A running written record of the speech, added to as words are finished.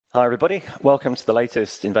Hi, everybody. Welcome to the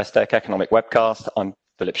latest Investec Economic Webcast. I'm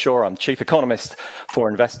Philip Shaw. I'm Chief Economist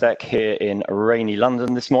for Investec here in rainy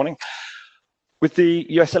London this morning. With the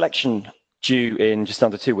US election due in just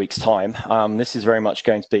under 2 weeks' time, this is very much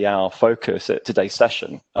going to be our focus at today's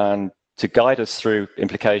session. And to guide us through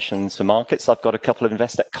implications for markets, I've got a couple of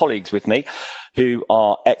Investec colleagues with me who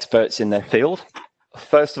are experts in their field.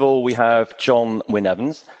 First of all, we have John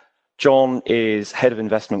Wynne-Evans. John is Head of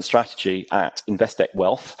Investment Strategy at Investec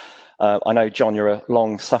Wealth. I know, John, you're a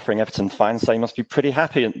long-suffering Everton fan, so you must be pretty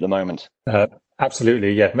happy at the moment.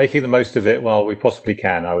 Absolutely, yeah. Making the most of it while we possibly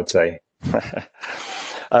can, I would say.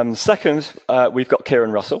 Second, we've got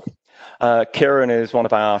Kieran Russell. Kieran is one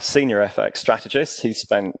of our senior FX strategists. He's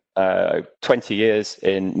spent 20 years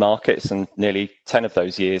in markets and nearly 10 of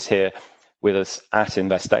those years here with us at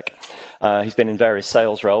Investec. He's been in various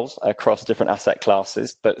sales roles across different asset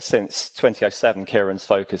classes, but since 2007, Kieran's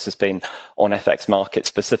focus has been on FX markets,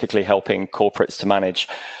 specifically helping corporates to manage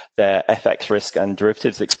their FX risk and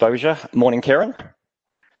derivatives exposure. Morning, Kieran.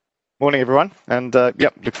 Morning, everyone. And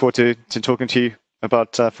look forward to talking to you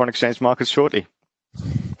about foreign exchange markets shortly.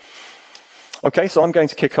 Okay, so I'm going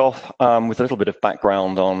to kick off with a little bit of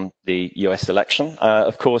background on the US election.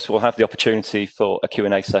 Of course, we'll have the opportunity for a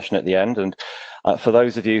Q&A session at the end. And for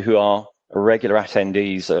those of you who are regular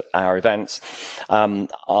attendees at our events,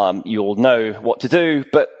 you'll know what to do.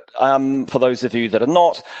 But for those of you that are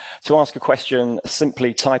not, to ask a question,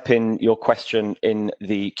 simply type in your question in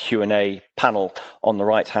the Q&A panel on the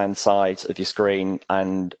right-hand side of your screen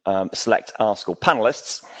and select Ask All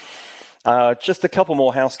Panelists. Just a couple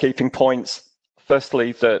more housekeeping points.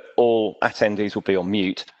 Firstly, that all attendees will be on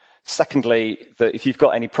mute. Secondly, that if you've got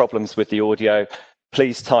any problems with the audio,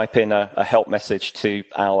 please type in a help message to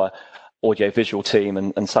our audiovisual team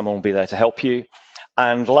and someone will be there to help you.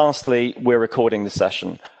 And lastly, we're recording the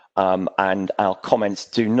session and our comments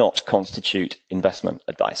do not constitute investment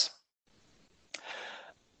advice.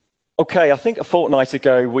 Okay, I think a fortnight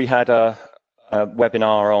ago we had a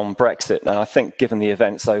webinar on Brexit, and I think given the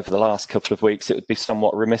events over the last couple of weeks, it would be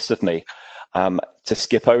somewhat remiss of me to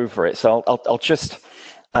skip over it. So I'll just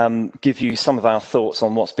give you some of our thoughts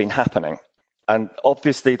on what's been happening. And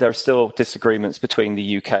obviously, there are still disagreements between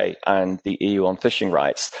the UK and the EU on fishing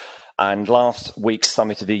rights. And last week's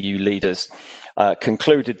summit of EU leaders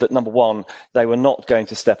concluded that, number one, they were not going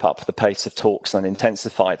to step up the pace of talks and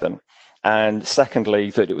intensify them. And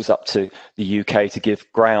secondly, that it was up to the UK to give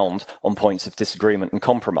ground on points of disagreement and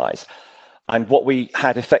compromise. And what we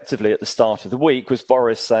had effectively at the start of the week was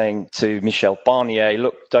Boris saying to Michel Barnier,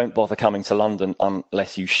 look, don't bother coming to London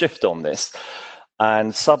unless you shift on this.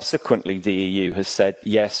 And subsequently, the EU has said,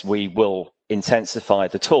 yes, we will intensify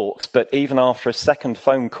the talks. But even after a second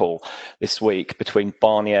phone call this week between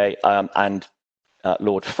Barnier and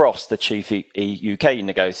Lord Frost, the chief UK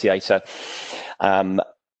negotiator,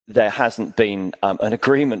 there hasn't been an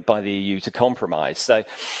agreement by the EU to compromise. So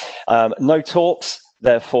no talks.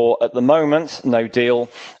 Therefore, at the moment, no deal.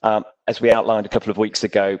 As we outlined a couple of weeks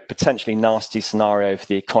ago, potentially nasty scenario for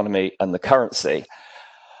the economy and the currency.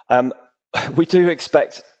 We do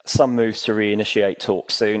expect some moves to reinitiate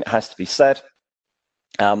talks soon, it has to be said.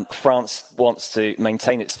 France wants to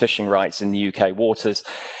maintain its fishing rights in the UK waters.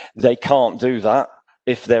 They can't do that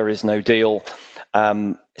if there is no deal.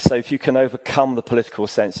 So if you can overcome the political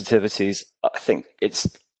sensitivities, I think it's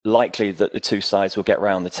likely that the two sides will get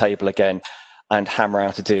round the table again and hammer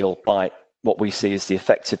out a deal by what we see as the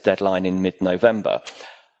effective deadline in mid-November.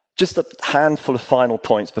 Just a handful of final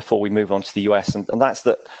points before we move on to the US, and that's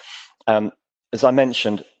that, as I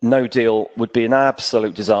mentioned, no deal would be an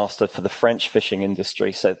absolute disaster for the French fishing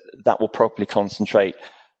industry, so that will probably concentrate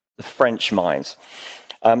the French minds.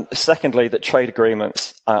 Secondly, that trade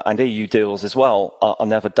agreements and EU deals as well are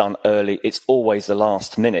never done early. It's always a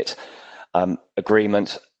last-minute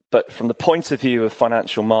agreement. But from the point of view of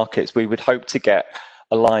financial markets, we would hope to get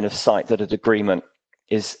a line of sight that an agreement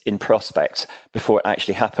is in prospect before it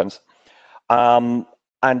actually happens. And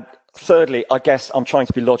thirdly, I guess I'm trying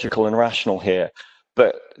to be logical and rational here,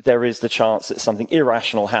 but there is the chance that something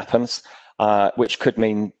irrational happens, which could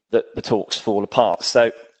mean that the talks fall apart.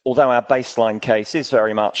 So although our baseline case is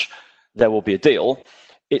very much there will be a deal,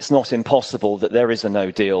 it's not impossible that there is a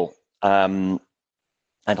no deal. And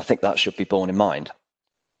I think that should be borne in mind.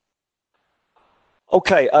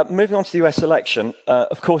 Okay, moving on to the US election.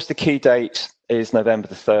 Of course, the key date is November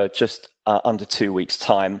the 3rd, just under 2 weeks'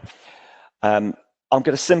 time. I'm going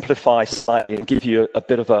to simplify slightly and give you a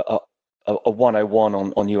bit of a 101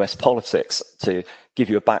 on US politics to give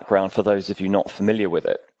you a background for those of you not familiar with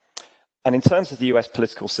it. And in terms of the US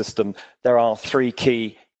political system, there are three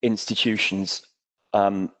key institutions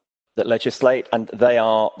that legislate, and they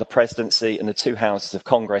are the presidency and the two houses of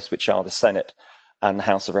Congress, which are the Senate and the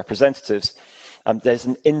House of Representatives. There's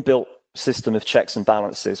an inbuilt system of checks and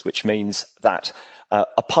balances, which means that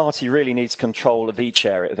a party really needs control of each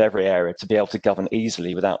area, of every area, to be able to govern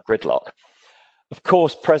easily without gridlock. Of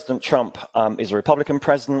course, President Trump is a Republican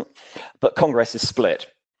president, but Congress is split.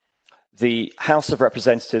 The House of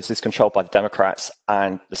Representatives is controlled by the Democrats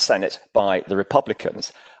and the Senate by the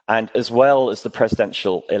Republicans. And as well as the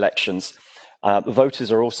presidential elections,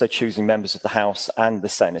 voters are also choosing members of the House and the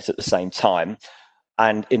Senate at the same time.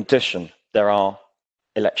 And in addition, there are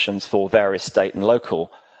elections for various state and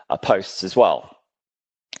local posts as well.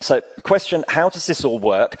 So the question, how does this all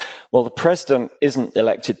work? Well, the president isn't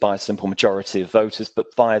elected by a simple majority of voters,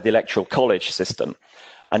 but via the electoral college system.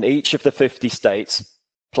 And each of the 50 states,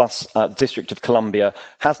 plus the District of Columbia,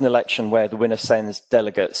 has an election where the winner sends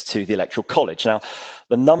delegates to the electoral college. Now,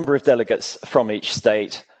 the number of delegates from each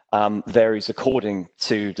state varies according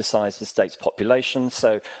to the size of the state's population.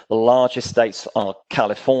 So the largest states are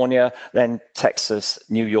California, then Texas,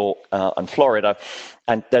 New York, and Florida.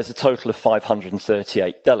 And there's a total of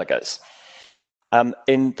 538 delegates.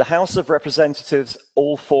 In the House of Representatives,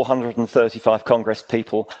 all 435 Congress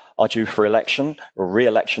people are due for election or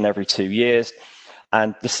re-election every 2 years.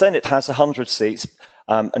 And the Senate has 100 seats,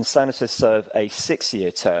 and senators serve a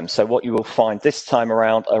 6-year term. So what you will find this time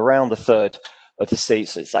around a third of the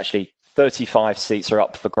seats, it's actually 35 seats are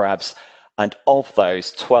up for grabs. And of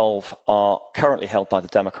those, 12 are currently held by the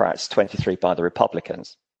Democrats, 23 by the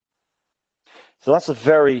Republicans. So that's a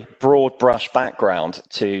very broad brush background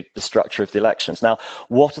to the structure of the elections. Now,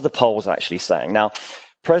 what are the polls actually saying? Now,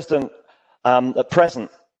 at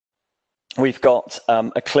present, we've got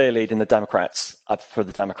a clear lead in the Democrats, for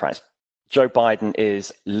the Democrats. Joe Biden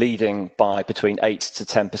is leading by between 8 to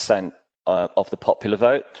 10% of the popular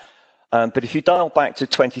vote. But if you dial back to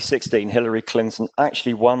 2016, Hillary Clinton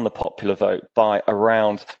actually won the popular vote by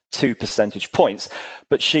around 2 percentage points,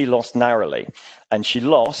 but she lost narrowly. And she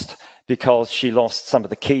lost because she lost some of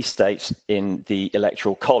the key states in the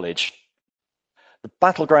Electoral College. The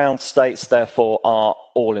battleground states, therefore, are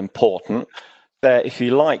all important. They're, if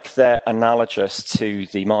you like, they're analogous to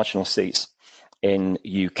the marginal seats in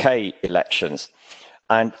UK elections.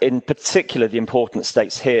 And in particular, the important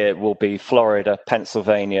states here will be Florida,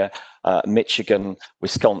 Pennsylvania, Michigan,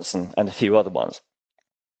 Wisconsin, and a few other ones.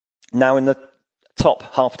 Now, in the top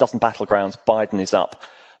half dozen battlegrounds, Biden is up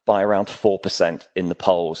by around 4% in the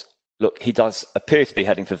polls. Look, he does appear to be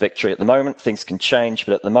heading for victory at the moment. Things can change,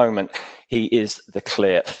 but at the moment, he is the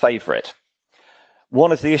clear favorite.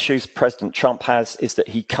 One of the issues President Trump has is that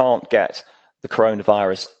he can't get the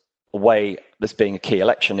coronavirus away as being a key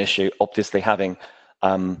election issue, obviously having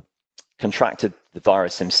contracted the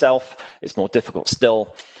virus himself. It's more difficult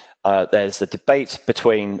still. There's a debate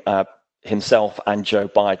between himself and Joe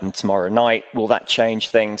Biden tomorrow night. Will that change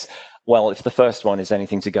things? Well, if the first one is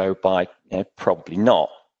anything to go by, probably not.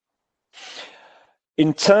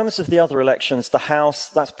 In terms of the other elections, the House,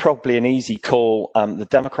 that's probably an easy call. The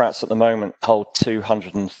Democrats at the moment hold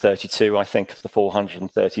 232, I think, of the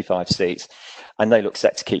 435 seats, and they look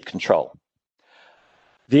set to keep control.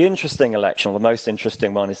 The interesting election, or the most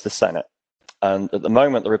interesting one, is the Senate. And at the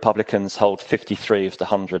moment, the Republicans hold 53 of the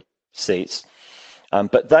 100 seats.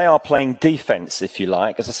 But they are playing defense, if you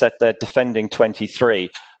like. As I said, they're defending 23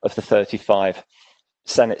 of the 35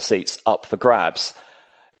 Senate seats up for grabs.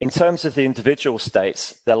 In terms of the individual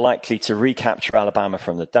states, they're likely to recapture Alabama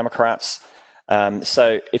from the Democrats.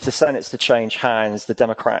 So if the Senate's to change hands, the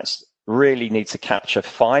Democrats really need to capture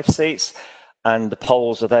 5 seats. And the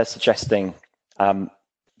polls are there suggesting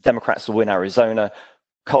Democrats will win Arizona,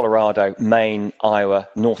 Colorado, Maine, Iowa,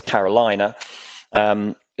 North Carolina.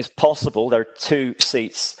 It's possible there are 2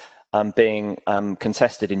 seats being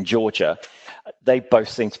contested in Georgia. They both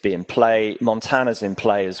seem to be in play. Montana's in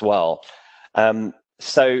play as well.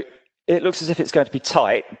 So it looks as if it's going to be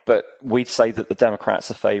tight, but we'd say that the Democrats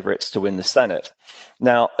are favorites to win the Senate.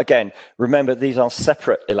 Now, again, remember, these are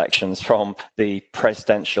separate elections from the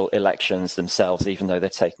presidential elections themselves, even though they're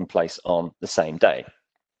taking place on the same day.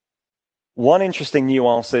 One interesting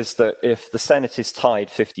nuance is that if the Senate is tied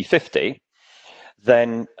 50-50,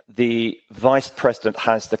 then the vice president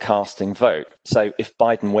has the casting vote. So if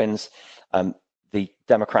Biden wins, the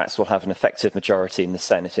Democrats will have an effective majority in the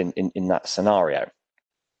Senate in that scenario.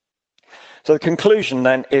 So the conclusion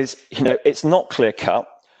then is, it's not clear cut,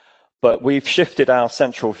 but we've shifted our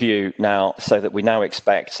central view now so that we now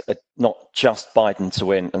expect not just Biden to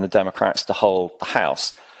win and the Democrats to hold the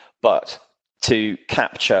House, but to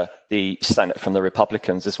capture the Senate from the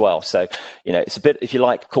Republicans as well. So, it's a bit, if you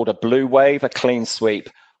like, called a blue wave, a clean sweep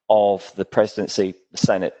of the presidency, the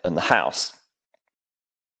Senate, and the House.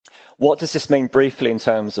 What does this mean briefly in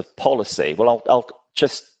terms of policy? Well, I'll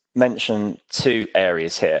just mention two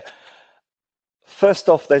areas here. First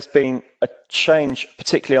off, there's been a change,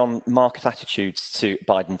 particularly on market attitudes to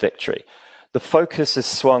Biden victory. The focus has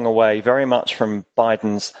swung away very much from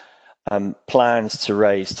Biden's plans to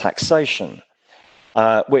raise taxation,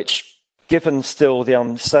 which, given still the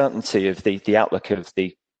uncertainty of the outlook of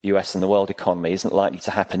the US and the world economy, isn't likely to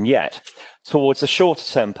happen yet, towards a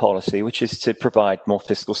shorter-term policy, which is to provide more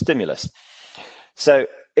fiscal stimulus. So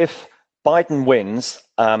if Biden wins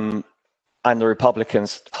and the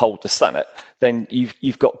Republicans hold the Senate, then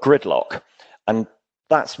you've got gridlock. And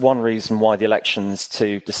that's one reason why the elections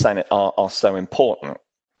to the Senate are so important.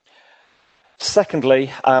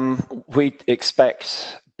 Secondly, we'd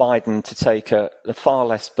expect Biden to take a far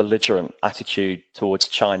less belligerent attitude towards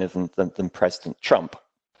China than President Trump.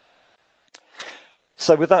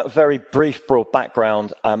 So with that very brief, broad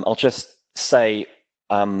background, I'll just say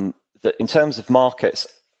that in terms of markets,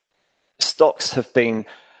 stocks have been,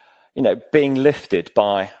 being lifted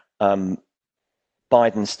by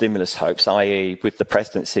Biden's stimulus hopes, i.e. with the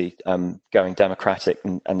presidency going Democratic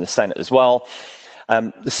and the Senate as well.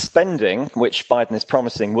 The spending, which Biden is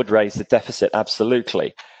promising, would raise the deficit,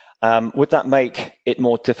 absolutely. Would that make it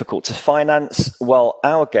more difficult to finance? Well,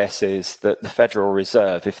 our guess is that the Federal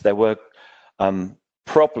Reserve, if there were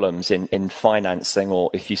problems in financing, or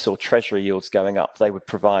if you saw Treasury yields going up, they would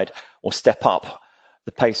provide or step up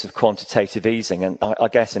the pace of quantitative easing, and I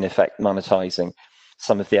guess in effect monetizing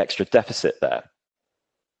some of the extra deficit there.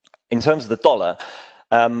 In terms of the dollar,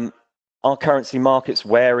 are currency markets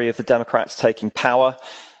wary of the Democrats taking power?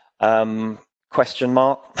 Question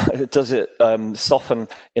mark. Does it soften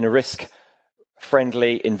in a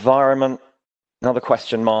risk-friendly environment? Another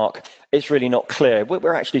question mark. It's really not clear.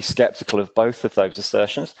 We're actually skeptical of both of those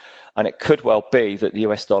assertions, and it could well be that the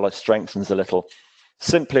US dollar strengthens a little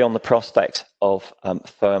simply on the prospect of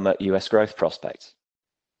firmer US growth prospects.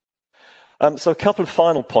 So a couple of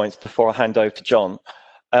final points before I hand over to John.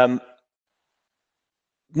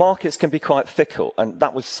 Markets can be quite fickle, and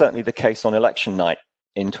that was certainly the case on election night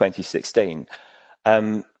in 2016.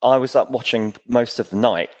 I was up watching most of the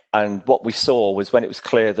night, and what we saw was when it was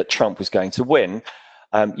clear that Trump was going to win,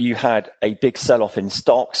 you had a big sell-off in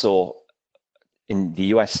stocks or in the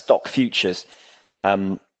US stock futures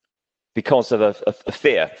because of a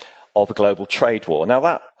fear of a global trade war. Now,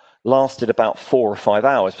 that lasted about 4 or 5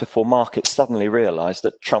 hours before markets suddenly realized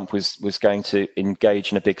that Trump was going to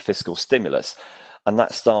engage in a big fiscal stimulus, and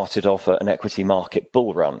that started off an equity market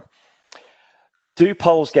bull run. Do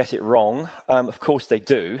polls get it wrong? Of course they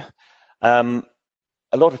do. A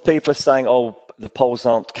lot of people are saying, oh, the polls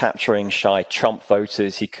aren't capturing shy Trump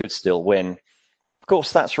voters, he could still win. Of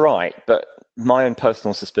course, that's right, but my own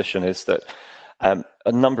personal suspicion is that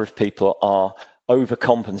a number of people are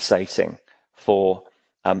overcompensating for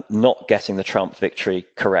not getting the Trump victory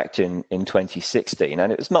correct in 2016.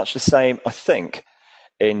 And it was much the same, I think,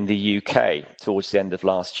 in the UK towards the end of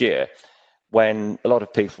last year, when a lot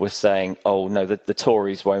of people were saying, oh, no, the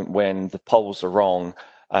Tories won't win, the polls are wrong.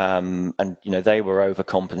 And, they were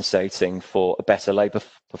overcompensating for a better Labour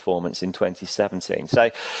performance in 2017.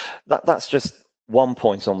 So that's just one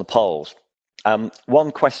point on the polls.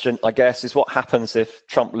 One question, I guess, is what happens if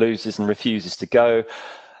Trump loses and refuses to go?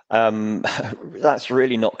 That's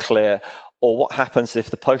really not clear. Or what happens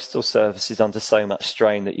if the Postal Service is under so much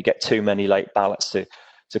strain that you get too many late ballots to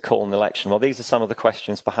call an election? Well, these are some of the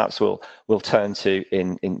questions perhaps we'll turn to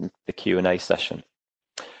in the Q&A session.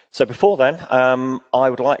 So before then, I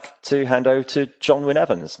would like to hand over to John Wyn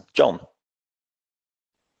Evans. John.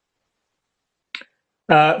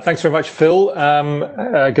 Thanks very much, Phil.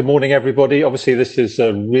 Good morning, everybody. Obviously, this is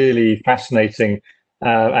a really fascinating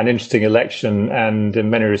and interesting election, and in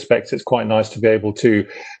many respects, it's quite nice to be able to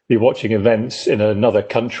be watching events in another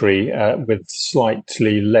country with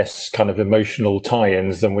slightly less kind of emotional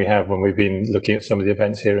tie-ins than we have when we've been looking at some of the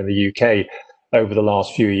events here in the UK over the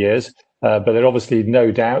last few years. But there's obviously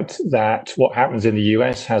no doubt that what happens in the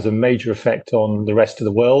US has a major effect on the rest of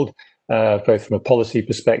the world, both from a policy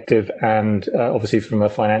perspective and obviously from a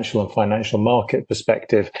financial market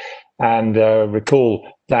perspective. And recall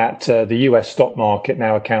that the US stock market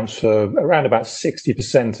now accounts for around about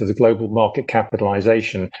 60% of the global market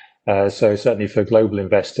capitalization. So certainly for global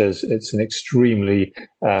investors, it's an extremely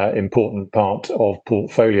important part of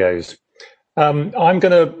portfolios. I'm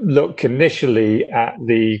going to look initially at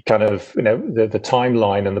the kind of, the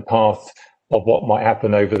timeline and the path of what might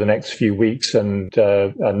happen over the next few weeks and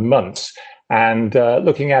months, and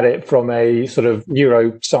looking at it from a sort of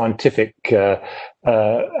neuroscientific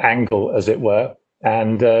angle, as it were.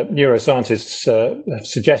 And neuroscientists have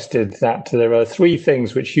suggested that there are three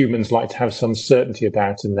things which humans like to have some certainty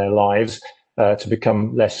about in their lives to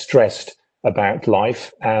become less stressed about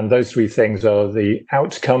life. And those three things are the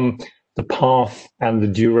outcome, the path, and the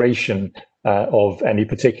duration of any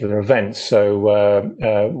particular event. So,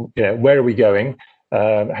 where are we going?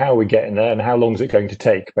 How are we getting there? And how long is it going to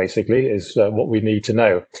take, basically, is what we need to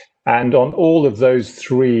know. And on all of those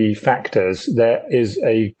three factors, there is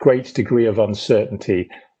a great degree of uncertainty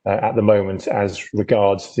at the moment as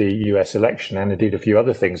regards the US election, and indeed a few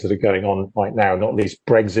other things that are going on right now, not least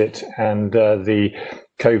Brexit and the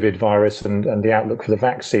COVID virus and the outlook for the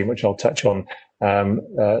vaccine, which I'll touch on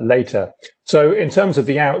later. So in terms of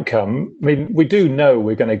the outcome, I mean, we do know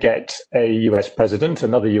we're going to get a US president,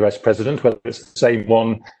 another US president, whether it's the same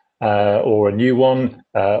one or a new one,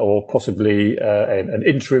 or possibly an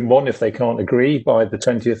interim one if they can't agree by the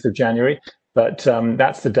 20th of January. But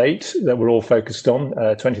that's the date that we're all focused on,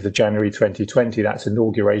 20th of January 2020. That's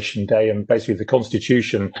inauguration day. And basically the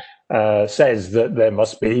Constitution says that there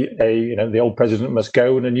must be the old president must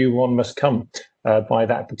go and a new one must come by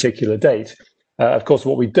that particular date. Of course,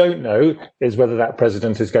 what we don't know is whether that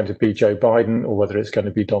president is going to be Joe Biden or whether it's going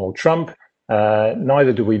to be Donald Trump.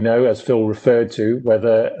 Neither do we know, as Phil referred to,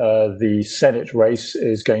 whether the Senate race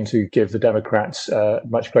is going to give the Democrats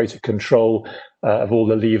much greater control of all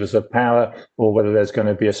the levers of power, or whether there's going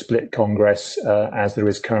to be a split Congress as there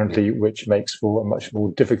is currently, which makes for a much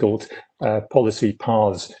more difficult policy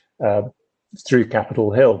paths through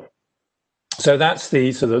Capitol Hill. So that's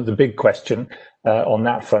the sort of the big question on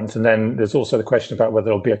that front. And then there's also the question about whether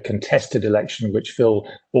there'll be a contested election, which Phil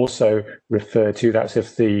also referred to. That's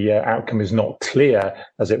if the outcome is not clear,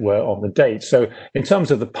 as it were, on the date. So in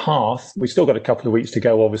terms of the path, we've still got a couple of weeks to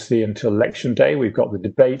go, obviously, until election day. We've got the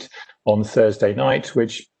debate on Thursday night,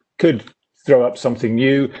 which could throw up something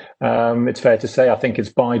new. It's fair to say, I think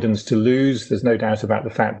it's Biden's to lose. There's no doubt about the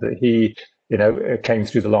fact that he, came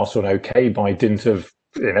through the last one okay by dint of,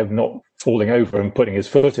 not falling over and putting his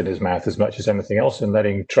foot in his mouth as much as anything else and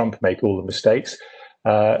letting Trump make all the mistakes.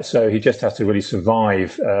 So he just has to really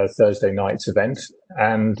survive Thursday night's event.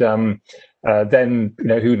 And then,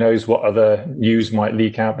 who knows what other news might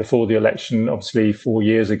leak out before the election. Obviously, 4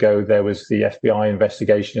 years ago, there was the FBI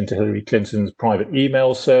investigation into Hillary Clinton's private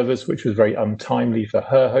email servers, which was very untimely for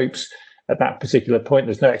her hopes. At that particular point,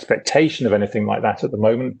 there's no expectation of anything like that at the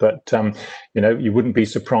moment, but you wouldn't be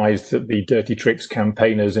surprised that the dirty tricks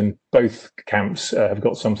campaigners in both camps have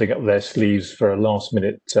got something up their sleeves for a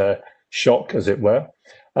last-minute shock, as it were.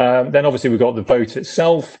 Then obviously we've got the vote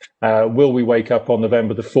itself. Will we wake up on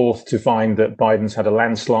November the 4th to find that Biden's had a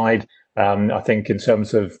landslide? I think in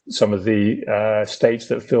terms of some of the states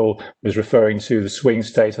that Phil was referring to, the swing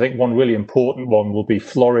states, I think one really important one will be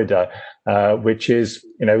Florida, which is,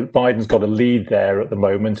 Biden's got a lead there at the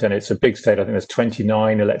moment, and it's a big state. I think there's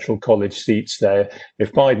 29 electoral college seats there.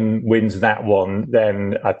 If Biden wins that one,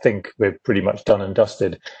 then I think we're pretty much done and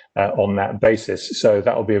dusted on that basis. So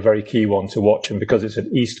that will be a very key one to watch. And because it's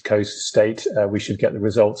an East Coast state, we should get the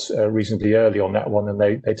results reasonably early on that one. And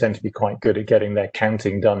they tend to be quite good at getting their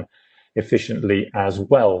counting done efficiently as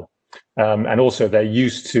well. And also they're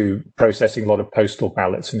used to processing a lot of postal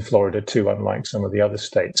ballots in Florida too, unlike some of the other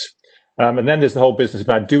states. And then there's the whole business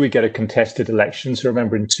about, do we get a contested election? So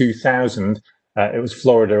remember in 2000, it was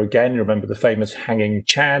Florida again. You remember the famous hanging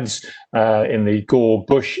chads in the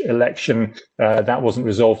Gore-Bush election. That wasn't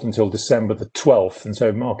resolved until December the 12th. And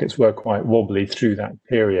so markets were quite wobbly through that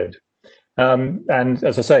period. And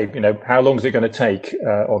as I say, how long is it going to take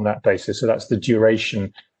on that basis? So that's the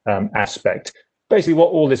duration aspect. Basically,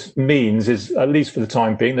 what all this means is, at least for the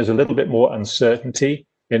time being, there's a little bit more uncertainty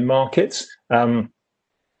in markets.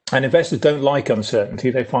 And investors don't like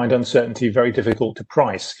uncertainty. They find uncertainty very difficult to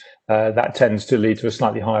price. That tends to lead to a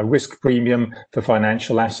slightly higher risk premium for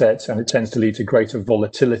financial assets, and it tends to lead to greater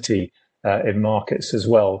volatility in markets as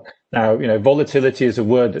well. Now, volatility is a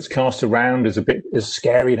word that's cast around as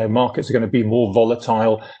scary. Markets are going to be more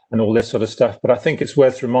volatile and all this sort of stuff. But I think it's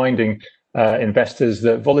worth reminding investors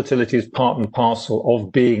that volatility is part and parcel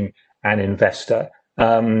of being an investor.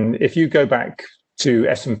 If you go back to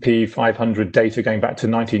S&P 500 data going back to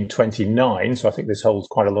 1929, so I think this holds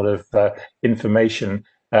quite a lot of information,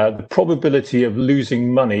 the probability of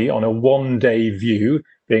losing money on a one-day view,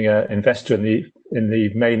 being an investor in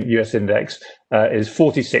the main US index, is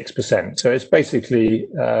 46%. So it's basically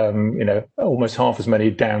almost half as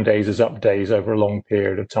many down days as up days over a long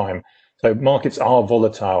period of time. So markets are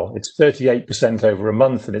volatile. It's 38% over a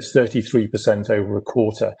month, and it's 33% over a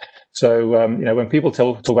quarter. So when people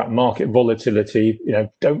talk about market volatility,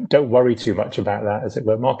 don't worry too much about that, as it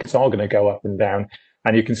were. Markets are going to go up and down.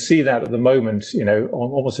 And you can see that at the moment, on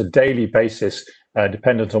almost a daily basis,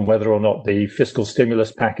 dependent on whether or not the fiscal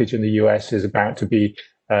stimulus package in the US is about to be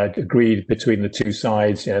agreed between the two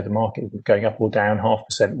sides. The market going up or down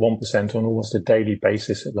 0.5%, 1% on almost a daily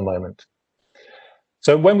basis at the moment.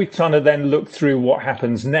 So when we kind of then look through what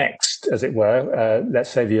happens next, as it were, let's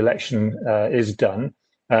say the election is done,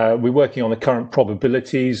 we're working on the current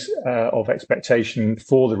probabilities of expectation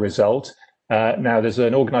for the result. Now, there's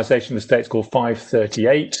an organisation in the States called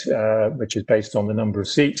 538, which is based on the number of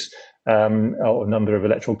seats, or number of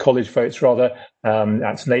electoral college votes, rather.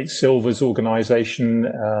 That's Nate Silver's organisation,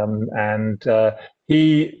 and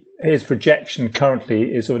his projection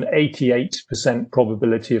currently is an 88%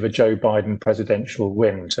 probability of a Joe Biden presidential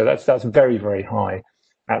win. So that's very, very high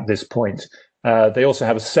at this point. They also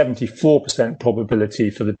have a 74% probability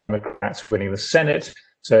for the Democrats winning the Senate.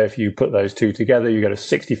 So if you put those two together, you get a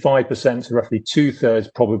 65%, so roughly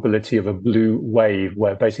 2/3 probability of a blue wave,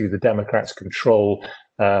 where basically the Democrats control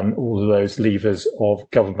all of those levers of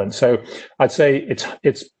government. So I'd say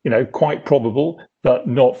it's quite probable, but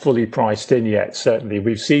not fully priced in yet. Certainly,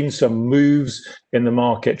 we've seen some moves in the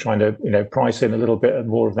market trying to price in a little bit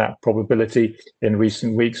more of that probability in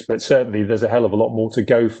recent weeks, but certainly there's a hell of a lot more to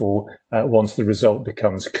go for once the result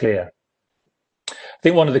becomes clear. I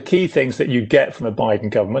think one of the key things that you get from a Biden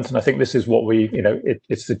government, and I think this is what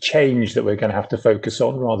it's the change that we're going to have to focus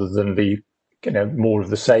on rather than the more of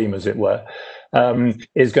the same, as it were,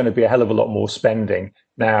 is going to be a hell of a lot more spending.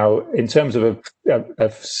 Now, in terms of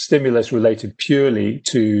a stimulus related purely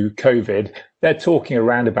to COVID, they're talking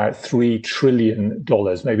around about $3 trillion,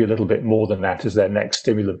 maybe a little bit more than that, as their next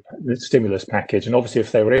stimulus package. And obviously,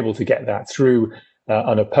 if they were able to get that through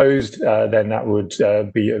unopposed, then that would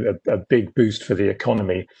be a big boost for the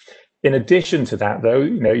economy. In addition to that, though,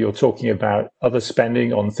 you're talking about other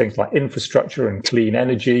spending on things like infrastructure and clean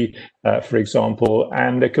energy, for example,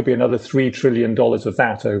 and there could be another $3 trillion of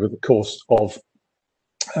that over the course of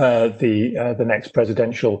the next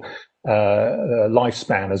presidential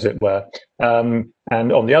lifespan, as it were.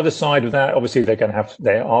 And on the other side of that, obviously,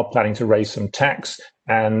 they are planning to raise some tax,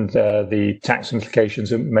 and the tax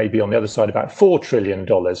implications may be on the other side about $4 trillion.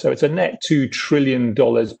 So it's a net $2 trillion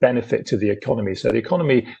benefit to the economy. So the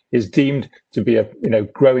economy is deemed to be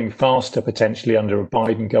growing faster potentially under a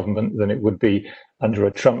Biden government than it would be under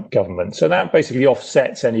a Trump government. So that basically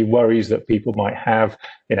offsets any worries that people might have,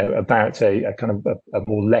 about a kind of a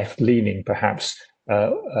more left-leaning, perhaps,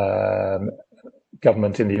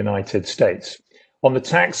 government in the United States. On the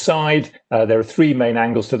tax side, there are three main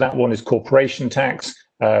angles to that. One is corporation tax,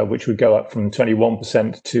 which would go up from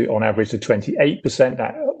 21% on average to 28%.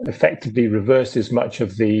 That effectively reverses much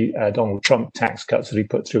of the Donald Trump tax cuts that he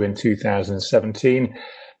put through in 2017.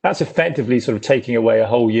 That's effectively sort of taking away a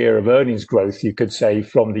whole year of earnings growth, you could say,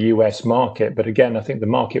 from the US market. But again, I think the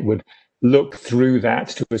market would look through that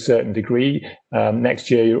to a certain degree.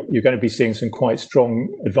 Next year, you're going to be seeing some quite strong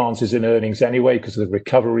advances in earnings anyway, because of the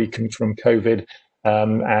recovery from COVID,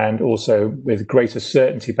 and also with greater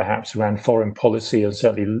certainty perhaps around foreign policy, and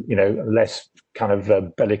certainly less kind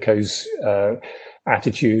of bellicose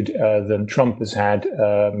attitude than Trump has had.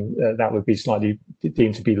 That would be slightly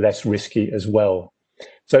deemed to be less risky as well.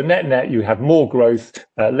 So net, you have more growth,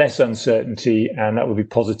 less uncertainty, and that would be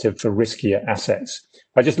positive for riskier assets.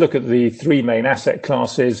 If I just look at the three main asset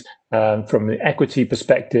classes, from the equity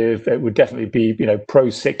perspective, it would definitely be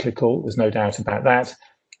pro-cyclical. There's no doubt about that.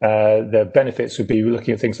 The benefits would be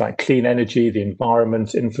looking at things like clean energy, the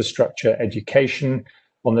environment, infrastructure, education.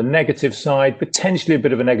 On the negative side, potentially a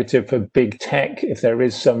bit of a negative for big tech, if there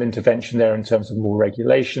is some intervention there in terms of more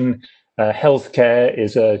regulation. Healthcare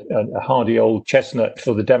is a hardy old chestnut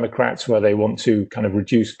for the Democrats, where they want to kind of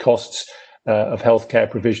reduce costs of healthcare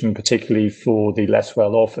provision, particularly for the less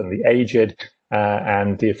well-off and the aged,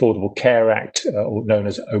 and the Affordable Care Act, known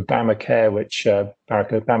as Obamacare, which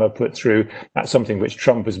Barack Obama put through. That's something which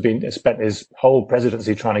Trump has spent his whole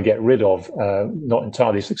presidency trying to get rid of, not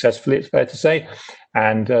entirely successfully, it's fair to say.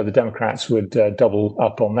 And the Democrats would double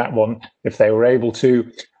up on that one if they were able to.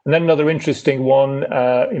 And then another interesting one,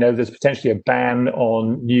 there's potentially a ban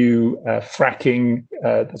on new fracking,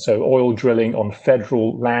 so oil drilling on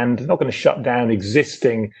federal land. They're not going to shut down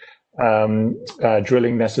existing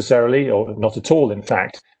drilling necessarily, or not at all, in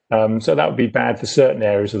fact. So that would be bad for certain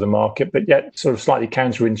areas of the market, but yet sort of slightly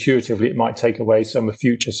counterintuitively, it might take away some of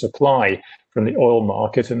future supply from the oil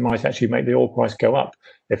market and might actually make the oil price go up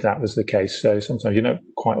if that was the case. So sometimes you don't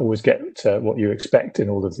quite always get what you expect in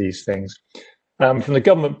all of these things. From the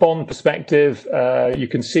government bond perspective, you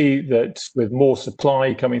can see that with more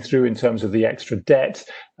supply coming through in terms of the extra debt,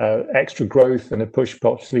 extra growth, and a push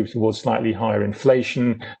possibly towards slightly higher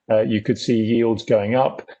inflation, you could see yields going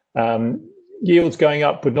up. Yields going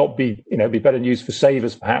up would not be, be better news for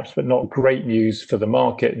savers perhaps, but not great news for the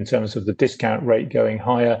market in terms of the discount rate going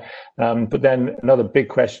higher. But then another big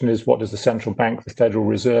question is, what does the central bank, the Federal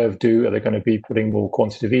Reserve, do? Are they going to be putting more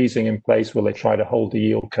quantitative easing in place? Will they try to hold the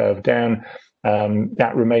yield curve down?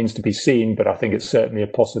 That remains to be seen, but I think it's certainly a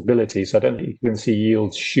possibility. So I don't think you can see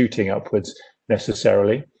yields shooting upwards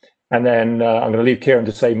necessarily. And then I'm going to leave Kieran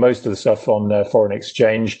to say most of the stuff on foreign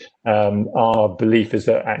exchange. Our belief is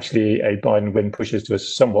that actually a Biden win pushes to a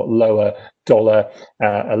somewhat lower dollar.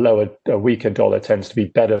 A weaker dollar tends to be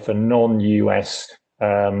better for non-US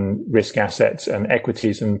risk assets and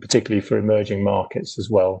equities, and particularly for emerging markets as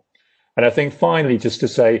well. And I think finally, just to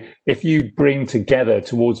say, if you bring together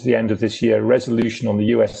towards the end of this year resolution on the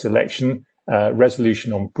US election,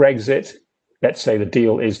 resolution on Brexit, let's say the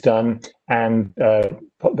deal is done, and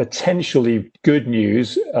potentially good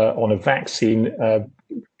news on a vaccine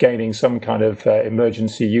gaining some kind of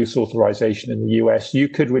emergency use authorization in the US, you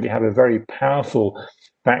could really have a very powerful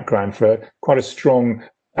background for quite a strong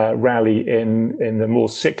rally in the more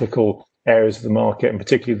cyclical areas of the market, and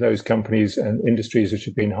particularly those companies and industries which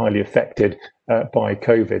have been highly affected by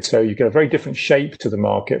COVID. So you get a very different shape to the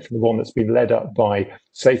market from the one that's been led up by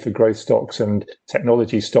safer growth stocks and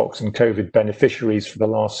technology stocks and COVID beneficiaries for the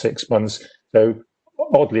last 6 months. So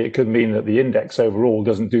oddly, it could mean that the index overall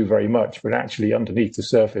doesn't do very much, but actually underneath the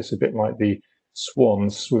surface, a bit like the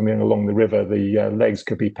swans swimming along the river, the legs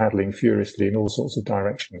could be paddling furiously in all sorts of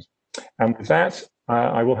directions. And with that,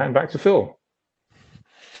 I will hand back to Phil.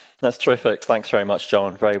 That's terrific. Thanks very much,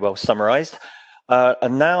 John. Very well summarized.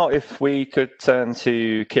 And now if we could turn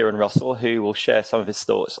to Kieran Russell, who will share some of his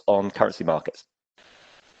thoughts on currency markets.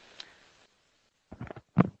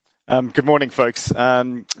 Good morning, folks.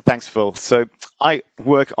 Thanks, Phil. So I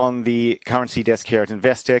work on the currency desk here at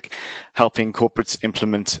Investec, helping corporates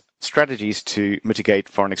implement strategies to mitigate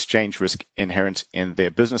foreign exchange risk inherent in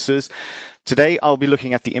their businesses. Today, I'll be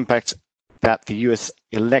looking at the impact that the US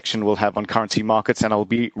election will have on currency markets, and I'll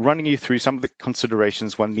be running you through some of the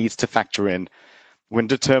considerations one needs to factor in when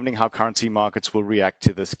determining how currency markets will react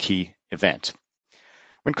to this key event.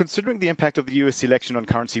 When considering the impact of the US election on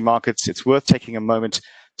currency markets, it's worth taking a moment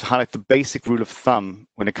to highlight the basic rule of thumb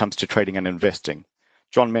when it comes to trading and investing.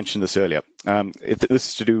 John mentioned this earlier. This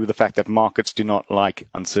is to do with the fact that markets do not like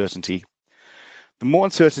uncertainty. The more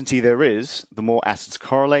uncertainty there is, the more assets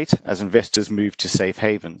correlate as investors move to safe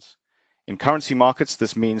havens. In currency markets,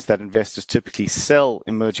 this means that investors typically sell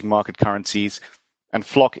emerging market currencies and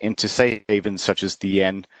flock into safe havens such as the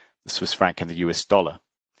yen, the Swiss franc, and the US dollar.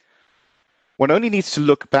 One only needs to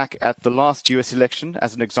look back at the last US election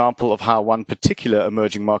as an example of how one particular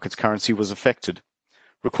emerging markets currency was affected.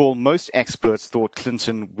 Recall, most experts thought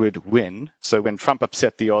Clinton would win, so when Trump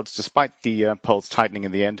upset the odds, despite the polls tightening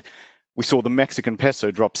in the end, we saw the Mexican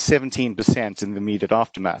peso drop 17% in the immediate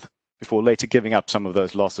aftermath, before later giving up some of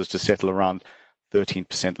those losses to settle around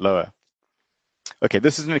 13% lower. Okay,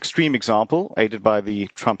 this is an extreme example, aided by the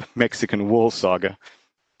Trump-Mexican wall saga,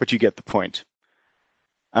 but you get the point.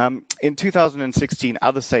 In 2016,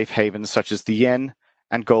 other safe havens such as the yen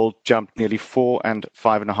and gold jumped nearly 4 and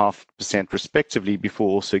 5.5% respectively, before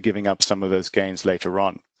also giving up some of those gains later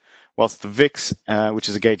on. Whilst the VIX, which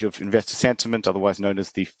is a gauge of investor sentiment, otherwise known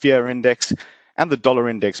as the fear index, and the dollar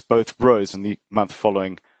index both rose in the month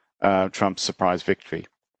following Trump's surprise victory.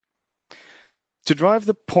 To drive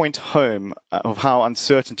the point home of how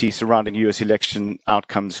uncertainty surrounding US election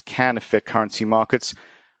outcomes can affect currency markets,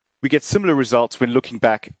 we get similar results when looking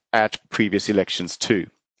back at previous elections too.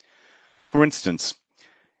 For instance,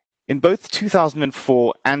 in both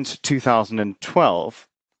 2004 and 2012,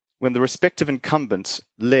 when the respective incumbents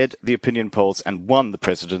led the opinion polls and won the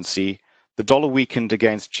presidency, the dollar weakened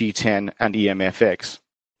against G10 and EMFX.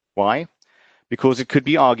 Why? Because it could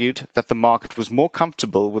be argued that the market was more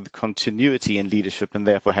comfortable with the continuity in leadership and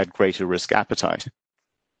therefore had greater risk appetite.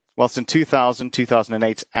 Whilst in 2000,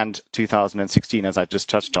 2008, and 2016, as I just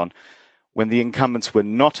touched on, when the incumbents were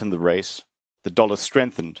not in the race, the dollar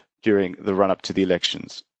strengthened during the run-up to the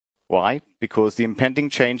elections. Why? Because the impending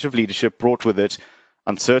change of leadership brought with it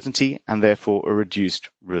uncertainty and therefore a reduced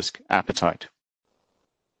risk appetite.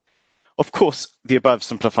 Of course, the above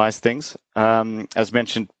simplifies things. As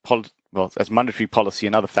mentioned, as monetary policy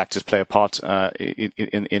and other factors play a part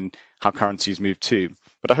in how currencies move too.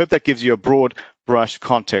 But I hope that gives you a broad brush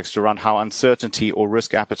context around how uncertainty or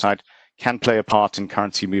risk appetite can play a part in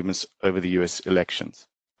currency movements over the US elections.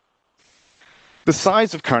 The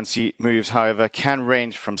size of currency moves, however, can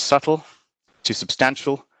range from subtle to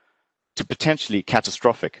substantial to potentially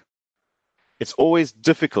catastrophic. It's always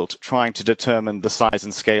difficult trying to determine the size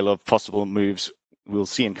and scale of possible moves we'll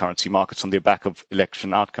see in currency markets on the back of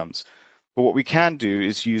election outcomes. But what we can do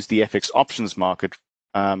is use the FX options market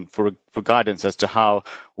for guidance as to how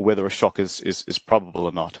or whether a shock is probable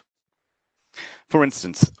or not. For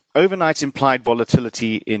instance, overnight implied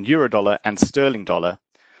volatility in Eurodollar and Sterling dollar,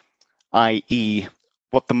 i.e.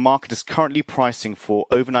 what the market is currently pricing for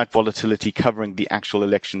overnight volatility covering the actual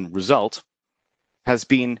election result, has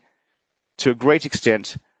been, to a great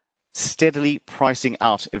extent, steadily pricing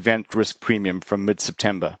out event risk premium from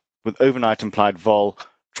mid-September, with overnight implied vol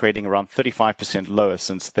trading around 35% lower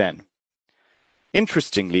since then.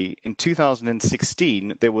 Interestingly, in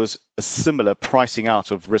 2016, there was a similar pricing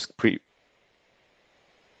out of risk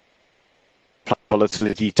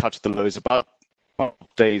volatility touched the lows about 12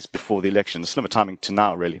 days before the election, similar timing to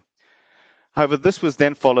now, really. However, this was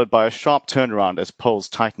then followed by a sharp turnaround as polls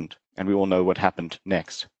tightened, and we all know what happened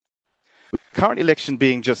next. Current election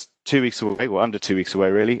being just 2 weeks away, or under 2 weeks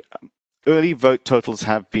away, really, early vote totals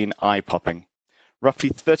have been eye-popping. Roughly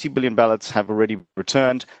 30 billion ballots have already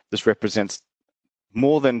returned. This represents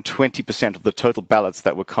more than 20% of the total ballots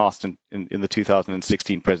that were cast in the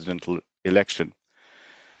 2016 presidential election.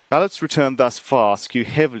 Ballots returned thus far skew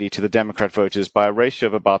heavily to the Democrat voters by a ratio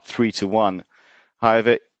of about 3-1.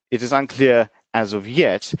 However, it is unclear as of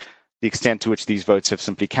yet the extent to which these votes have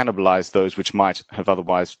simply cannibalized those which might have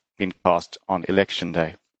otherwise been cast on election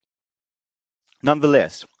day.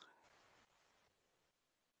 Nonetheless,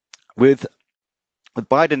 with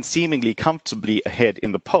Biden seemingly comfortably ahead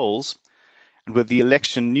in the polls, and with the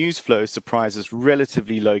election news flow surprises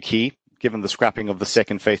relatively low-key, given the scrapping of the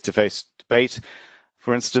second face-to-face debate,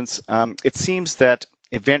 for instance, it seems that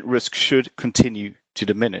event risk should continue to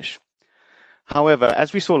diminish. However,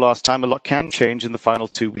 as we saw last time, a lot can change in the final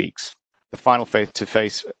 2 weeks. The final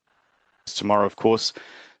face-to-face is tomorrow, of course.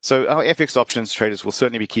 So our FX options traders will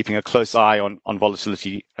certainly be keeping a close eye on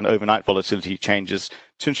volatility and overnight volatility changes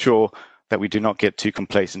to ensure that we do not get too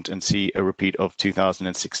complacent and see a repeat of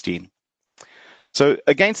 2016. So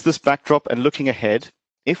against this backdrop and looking ahead,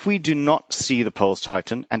 if we do not see the polls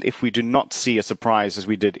tighten, and if we do not see a surprise as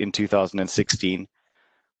we did in 2016,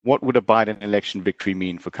 what would a Biden election victory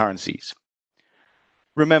mean for currencies?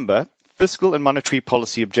 Remember, fiscal and monetary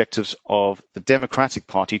policy objectives of the Democratic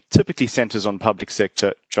Party typically centers on public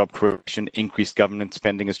sector job creation, increased government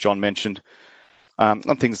spending, as John mentioned,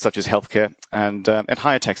 on things such as healthcare and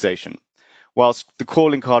higher taxation, whilst the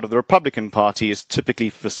calling card of the Republican Party is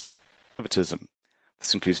typically conservatism.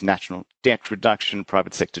 This includes national debt reduction,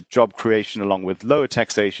 private sector job creation, along with lower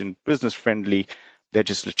taxation, business-friendly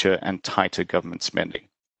legislature, and tighter government spending.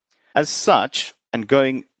 As such, and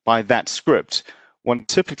going by that script, one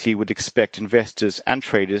typically would expect investors and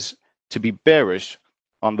traders to be bearish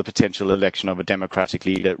on the potential election of a Democratic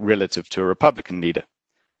leader relative to a Republican leader.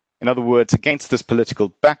 In other words, against this political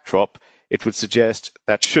backdrop, it would suggest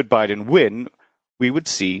that should Biden win, we would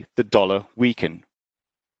see the dollar weaken,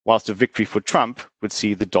 whilst a victory for Trump would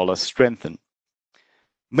see the dollar strengthen.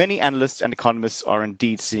 Many analysts and economists are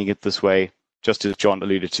indeed seeing it this way, just as John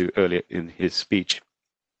alluded to earlier in his speech.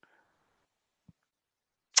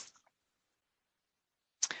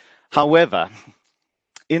 However,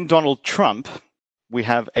 in Donald Trump, we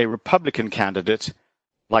have a Republican candidate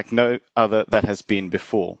like no other that has been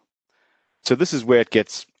before. So this is where it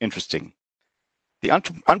gets interesting. The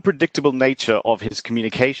unpredictable nature of his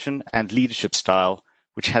communication and leadership style,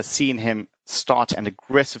 which has seen him start an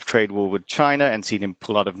aggressive trade war with China and seen him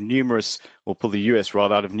pull the US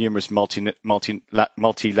rather, out of numerous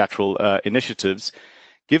multilateral initiatives,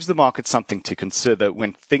 gives the market something to consider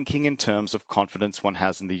when thinking in terms of confidence one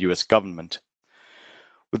has in the US government.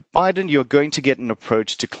 With Biden, you're going to get an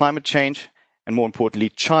approach to climate change and, more importantly,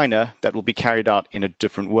 China that will be carried out in a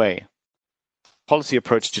different way. Policy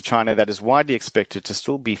approach to China that is widely expected to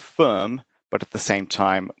still be firm, but at the same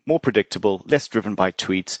time more predictable, less driven by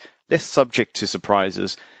tweets, less subject to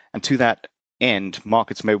surprises, and to that end,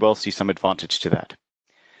 markets may well see some advantage to that.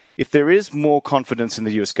 If there is more confidence in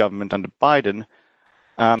the US government under Biden,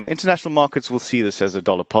 international markets will see this as a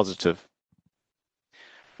dollar positive.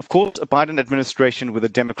 Of course, a Biden administration with a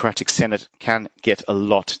Democratic Senate can get a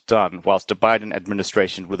lot done, whilst a Biden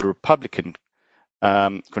administration with a Republican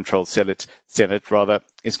controlled Senate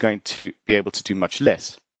is going to be able to do much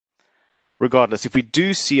less. Regardless, if we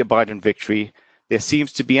do see a Biden victory, there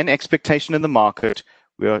seems to be an expectation in the market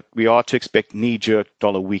we are to expect knee-jerk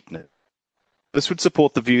dollar weakness. This would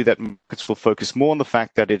support the view that markets will focus more on the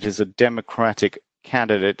fact that it is a Democratic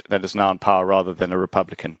candidate that is now in power rather than a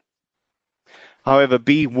Republican. However,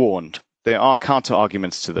 be warned, there are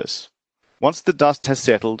counter-arguments to this. Once the dust has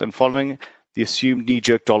settled and following the assumed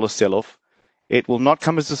knee-jerk dollar sell-off, it will not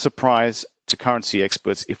come as a surprise to currency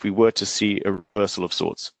experts if we were to see a reversal of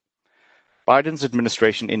sorts. Biden's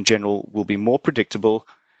administration in general will be more predictable,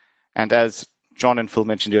 and as John and Phil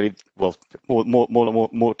mentioned earlier, well,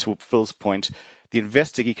 more to Phil's point, the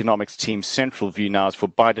Investec economics team's central view now is for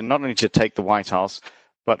Biden not only to take the White House,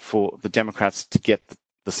 but for the Democrats to get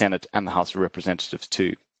the Senate and the House of Representatives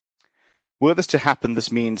too. Were this to happen,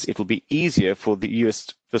 this means it will be easier for the US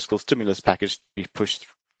fiscal stimulus package to be pushed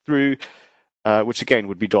through, which again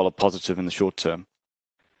would be dollar positive in the short term.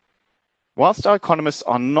 Whilst our economists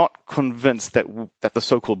are not convinced that the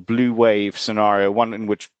so-called blue wave scenario, one in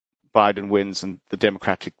which Biden wins and the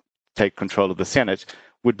Democrats take control of the Senate,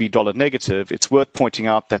 would be dollar negative, it's worth pointing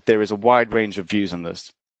out that there is a wide range of views on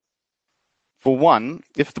this. For one,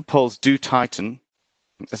 if the polls do tighten,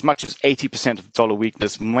 as much as 80% of dollar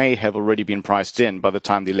weakness may have already been priced in by the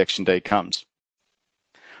time the election day comes.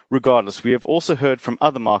 Regardless, we have also heard from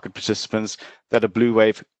other market participants that a blue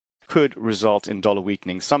wave could result in dollar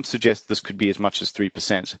weakening. Some suggest this could be as much as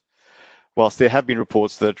 3%, whilst there have been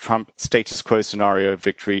reports that a Trump status quo scenario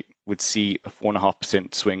victory would see a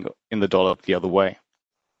 4.5% swing in the dollar the other way.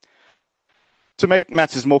 To make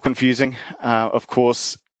matters more confusing, of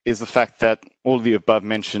course, is the fact that all of the above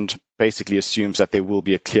mentioned basically assumes that there will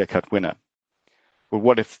be a clear-cut winner. Well,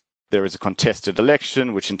 what if there is a contested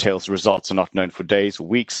election, which entails the results are not known for days or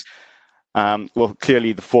weeks? Well,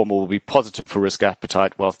 clearly the former will be positive for risk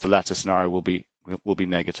appetite, whilst the latter scenario will be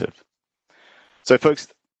negative. So, folks,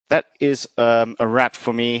 that is a wrap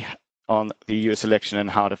for me on the US election and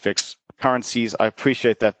how it affects currencies. I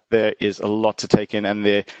appreciate that there is a lot to take in,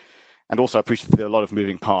 and also I appreciate there are a lot of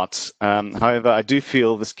moving parts. However, I do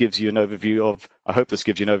feel this gives you an overview of, I hope this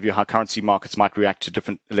gives you an overview of how currency markets might react to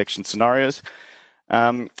different election scenarios.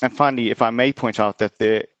 And finally, if I may point out that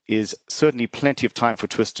there is certainly plenty of time for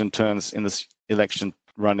twists and turns in this election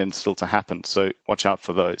run-in still to happen, so watch out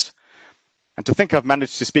for those. And to think I've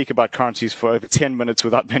managed to speak about currencies for over 10 minutes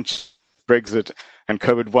without mentioning Brexit and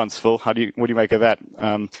COVID once, Phil, what do you make of that?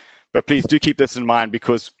 But please do keep this in mind,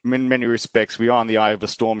 because in many respects we are on the eye of the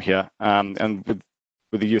storm here, and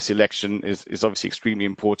with the US election is obviously extremely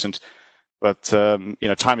important. But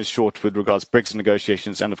time is short with regards to Brexit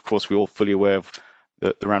negotiations, and of course we're all fully aware of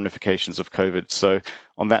the ramifications of COVID. So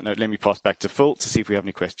on that note, let me pass back to Phil to see if we have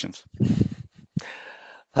any questions.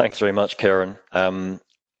 Thanks very much, Kieran.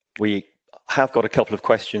 We have got a couple of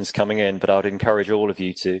questions coming in, but I would encourage all of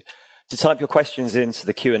you to type your questions into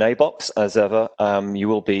the Q&A box. As ever, you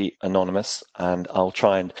will be anonymous, and I'll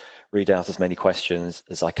try and read out as many questions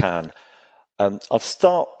as I can. I'll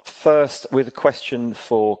start first with a question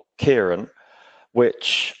for Kieran,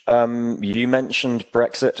 which you mentioned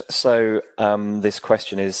Brexit, so this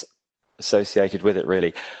question is associated with it,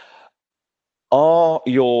 really. Are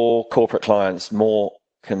your corporate clients more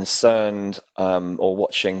concerned or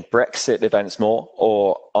watching Brexit events more,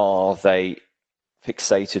 or are they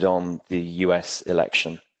fixated on the US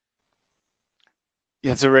election?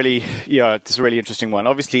 Yeah, it's a really interesting one.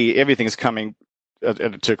 Obviously, everything is coming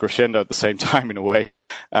to a crescendo at the same time in a way,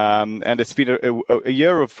 and it's been a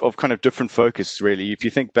year of kind of different focus, really. If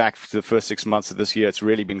you think back to the first 6 months of this year, it's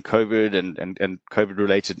really been COVID and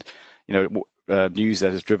COVID-related, news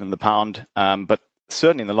that has driven the pound. But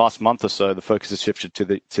certainly in the last month or so, the focus has shifted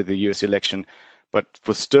to the US election. But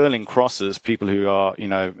for sterling crosses, people who are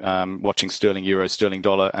watching sterling euro, sterling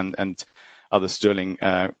dollar, and other sterling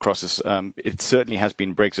crosses, it certainly has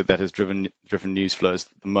been Brexit that has driven news flows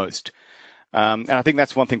the most. And I think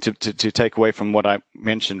that's one thing to take away from what I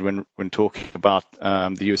mentioned when talking about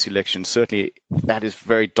the US election. Certainly, that is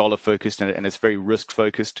very dollar focused and it's very risk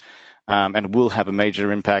focused, and will have a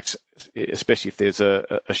major impact, especially if there's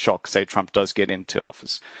a shock. Say Trump does get into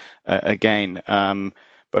office again.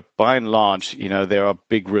 But by and large, there are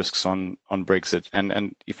big risks on Brexit.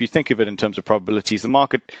 And if you think of it in terms of probabilities, the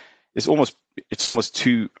market is almost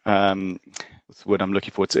too, what's the word I'm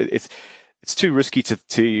looking for? It's too risky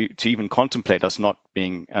to even contemplate us not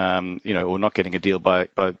being, or not getting a deal by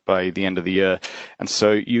the end of the year. And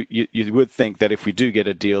so you would think that if we do get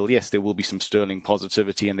a deal, yes, there will be some sterling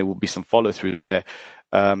positivity and there will be some follow through there.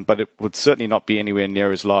 But it would certainly not be anywhere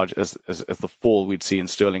near as large as the fall we'd see in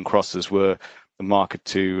sterling crosses were the market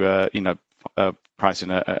to price in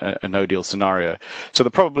a no deal scenario. So the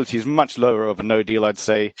probability is much lower of a no deal, I'd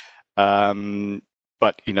say.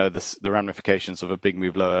 But the ramifications of a big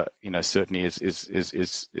move lower, certainly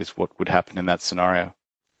is what would happen in that scenario.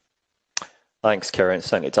 Thanks, Kieran.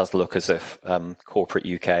 Certainly, it does look as if corporate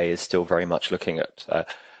UK is still very much looking at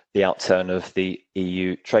the outturn of the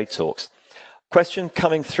EU trade talks. question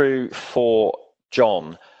coming through for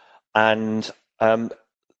John, and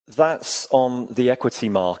that's on the equity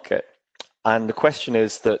market. And the question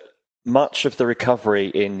is that much of the recovery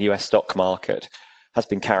in the US stock market has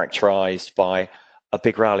been characterized by a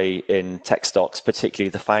big rally in tech stocks, particularly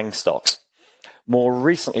the FANG stocks. More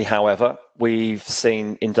recently, however, we've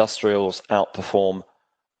seen industrials outperform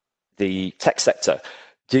the tech sector.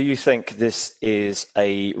 Do you think this is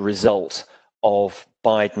a result of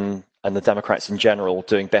Biden and the Democrats in general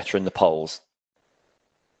doing better in the polls?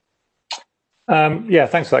 Yeah,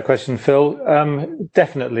 thanks for that question, Phil.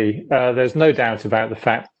 Definitely, there's no doubt about the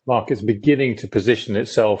fact the market's beginning to position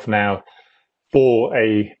itself now for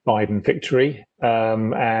a Biden victory.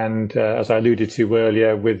 And as I alluded to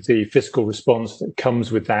earlier, with the fiscal response that comes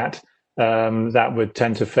with that, that would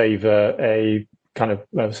tend to favor a kind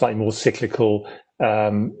of slightly more cyclical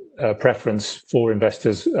preference for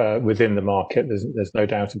investors within the market. There's no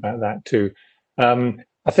doubt about that too.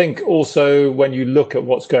 I think also when you look at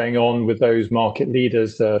what's going on with those market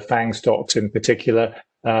leaders, the FANG stocks in particular,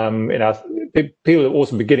 people are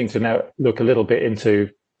also beginning to now look a little bit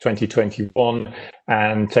into 2021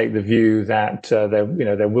 and take the view that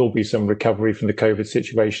there will be some recovery from the COVID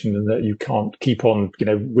situation, and that you can't keep on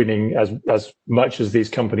winning as much as these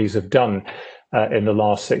companies have done in the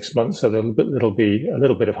last 6 months. So there'll be a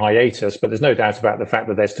little bit of hiatus, but there's no doubt about the fact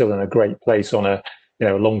that they're still in a great place on a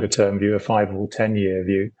longer term view, a 5 or 10 year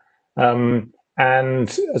view.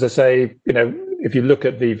 And as I say, if you look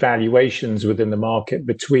at the valuations within the market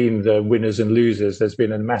between the winners and losers, there's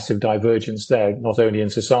been a massive divergence there. Not only in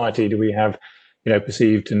society do we have,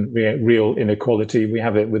 perceived and real inequality, we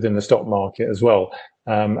have it within the stock market as well.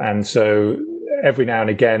 And so every now and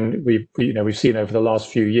again, we've seen over the last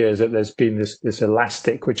few years that there's been this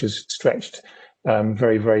elastic which has stretched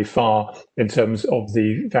very, very far in terms of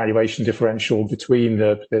the valuation differential between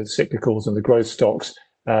the cyclicals and the growth stocks.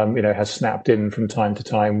 Has snapped in from time to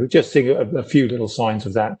time. We're just seeing a few little signs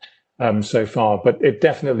of that so far, but it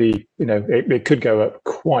definitely, it could go up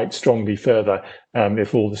quite strongly further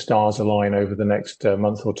if all the stars align over the next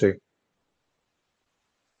month or two.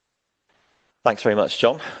 Thanks very much,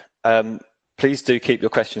 John. Please do keep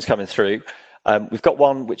your questions coming through. We've got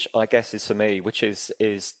one which I guess is for me, which is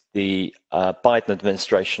the Biden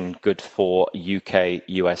administration good for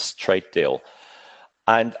UK-US trade deal?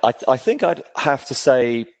 And I think I'd have to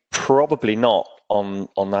say probably not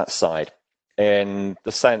on that side, in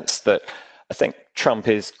the sense that I think Trump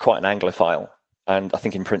is quite an Anglophile, and I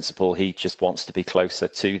think in principle he just wants to be closer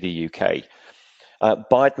to the UK.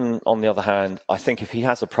 Biden, on the other hand, I think if he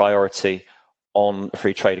has a priority on a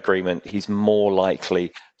free trade agreement, he's more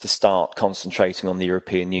likely to start concentrating on the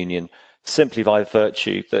European Union, simply by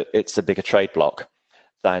virtue that it's a bigger trade bloc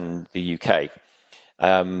than the UK.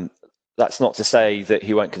 That's not to say that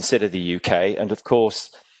he won't consider the UK, and of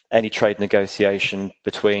course, any trade negotiation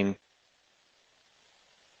between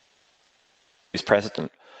his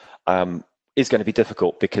president is going to be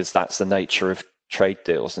difficult, because that's the nature of trade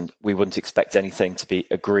deals, and we wouldn't expect anything to be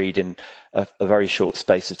agreed in a very short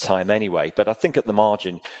space of time anyway. But I think at the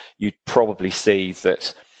margin, you'd probably see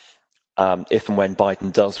that if and when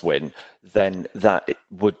Biden does win, then that it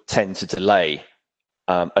would tend to delay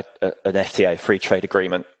an FTA, free trade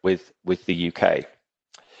agreement with the UK.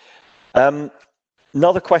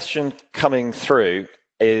 Another question coming through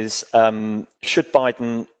is, should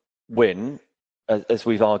Biden win, as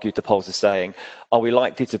we've argued the polls are saying, are we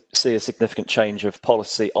likely to see a significant change of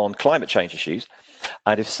policy on climate change issues?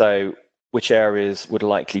 And if so, which areas would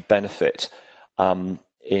likely benefit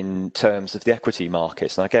in terms of the equity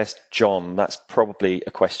markets? And I guess, John, that's probably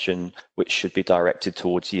a question which should be directed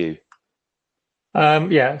towards you.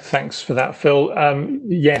 Yeah, thanks for that, Phil.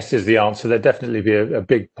 Yes is the answer. There'd definitely be a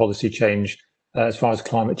big policy change as far as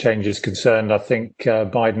climate change is concerned. I think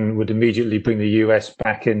Biden would immediately bring the US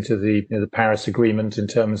back into the Paris Agreement in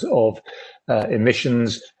terms of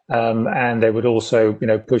emissions, and they would also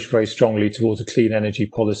push very strongly towards a clean energy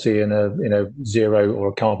policy and a zero or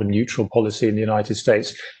a carbon neutral policy in the United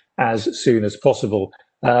States as soon as possible.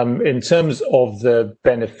 In terms of the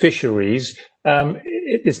beneficiaries,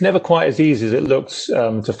 it's never quite as easy as it looks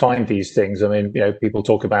to find these things. I mean, people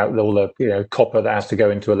talk about all the copper that has to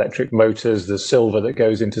go into electric motors, the silver that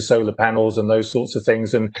goes into solar panels, and those sorts of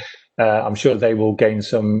things. And I'm sure they will gain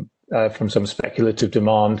some from some speculative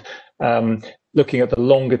demand. looking at the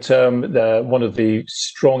longer term, one of the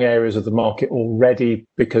strong areas of the market already,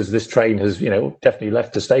 because this train has, definitely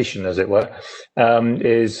left the station, as it were,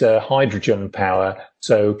 is hydrogen power.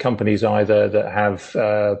 So companies either that have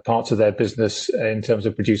parts of their business in terms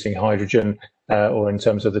of producing hydrogen or in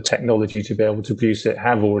terms of the technology to be able to produce it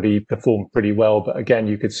have already performed pretty well. But again,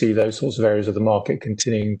 you could see those sorts of areas of the market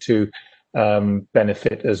continuing to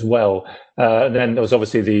benefit as well. And then there was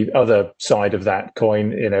obviously the other side of that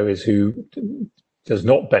coin, is who does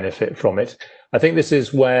not benefit from it. I think this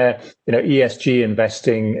is where, ESG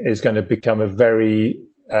investing is going to become a very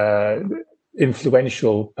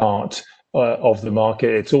influential part of the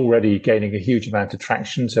market. It's already gaining a huge amount of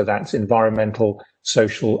traction. So that's environmental,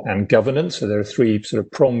 social, and governance. So there are three sort of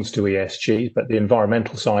prongs to ESG, but the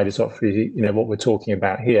environmental side is obviously, what we're talking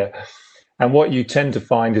about here. And what you tend to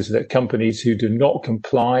find is that companies who do not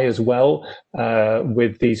comply as well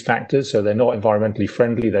with these factors, so they're not environmentally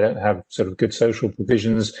friendly, they don't have sort of good social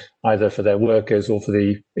provisions either for their workers or for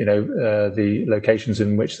the the locations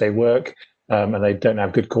in which they work, and they don't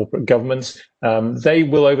have good corporate governance, they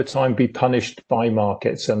will over time be punished by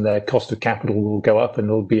markets, and their cost of capital will go up, and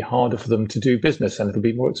it'll be harder for them to do business, and it'll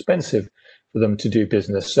be more expensive for them to do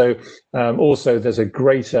business. So also there's a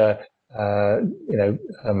greater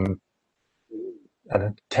and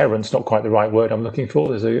deterrence, not quite the right word I'm looking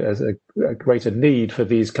for. There's a greater need for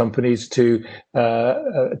these companies to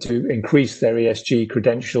increase their ESG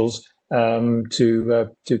credentials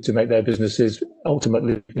to make their businesses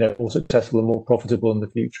ultimately more successful and more profitable in the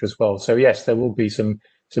future as well. So yes, there will be some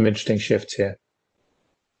interesting shifts here.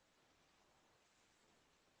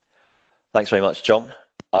 Thanks very much, John.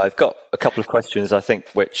 I've got a couple of questions, I think,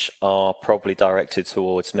 which are probably directed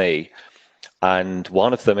towards me. And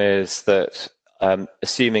one of them is that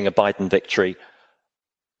assuming a Biden victory,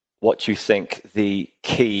 what do you think the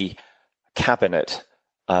key cabinet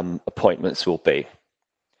appointments will be?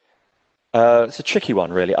 It's a tricky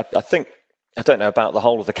one, really. I don't know about the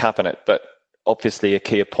whole of the cabinet, but obviously a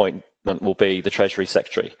key appointment will be the Treasury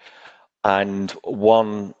Secretary. And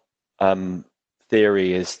one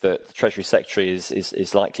theory is that the Treasury Secretary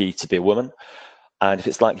is likely to be a woman. And if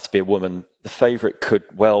it's likely to be a woman, the favourite could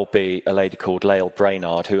well be a lady called Lael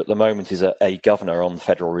Brainard, who at the moment is a governor on the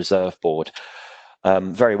Federal Reserve Board.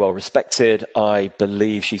 Very well respected. I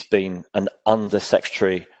believe she's been an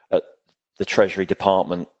undersecretary at the Treasury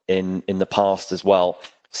Department in the past as well.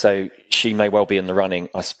 So she may well be in the running,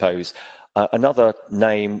 I suppose. Another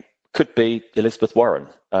name could be Elizabeth Warren,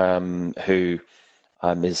 who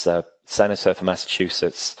is a senator for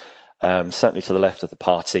Massachusetts, certainly to the left of the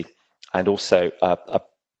party, and also a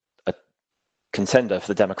contender for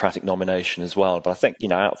the Democratic nomination as well. But I think,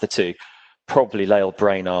 out of the two, probably Lael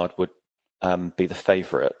Brainard would be the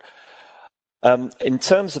favourite. In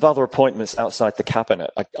terms of other appointments outside the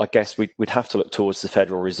cabinet, I guess we'd have to look towards the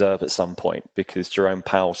Federal Reserve at some point, because Jerome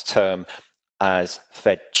Powell's term as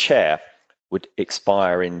Fed chair would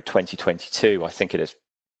expire in 2022, I think it is.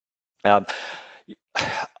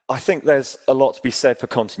 I think there's a lot to be said for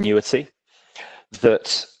continuity.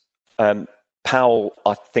 That Powell,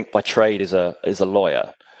 I think by trade, is a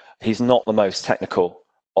lawyer. He's not the most technical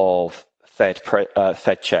of Fed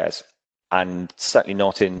chairs, and certainly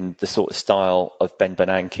not in the sort of style of Ben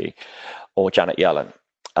Bernanke or Janet Yellen.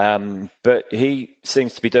 But he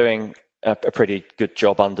seems to be doing a pretty good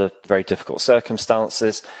job under very difficult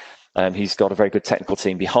circumstances. He's got a very good technical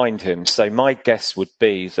team behind him. So my guess would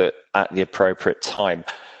be that at the appropriate time,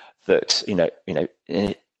 that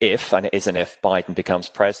if, and it is an if, Biden becomes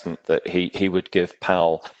president, that he would give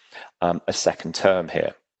Powell a second term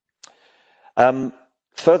here.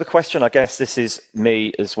 Further question, I guess this is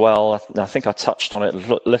me as well, I think I touched on it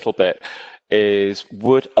a little bit, is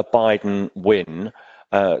would a Biden win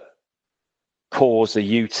cause a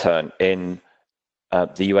U-turn in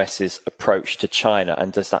the US's approach to China,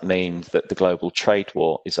 and does that mean that the global trade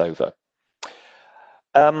war is over?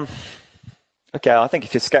 Okay, I think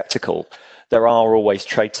if you're skeptical, there are always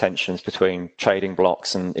trade tensions between trading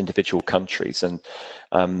blocs and individual countries, and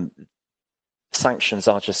sanctions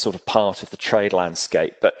are just sort of part of the trade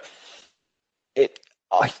landscape. But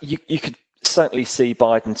you could certainly see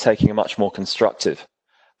Biden taking a much more constructive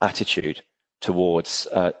attitude towards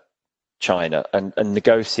China and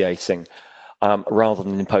negotiating rather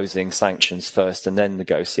than imposing sanctions first and then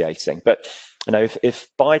negotiating. But if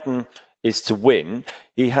Biden is to win,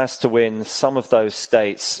 he has to win some of those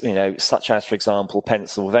states, such as, for example,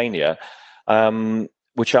 Pennsylvania,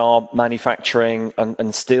 which are manufacturing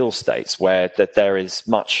and steel states, where there is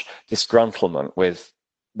much disgruntlement with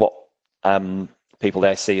what people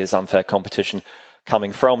there see as unfair competition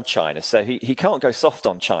coming from China. So he can't go soft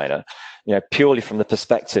on China, purely from the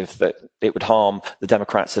perspective that it would harm the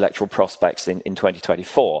Democrats' electoral prospects in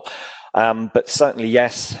 2024. But certainly,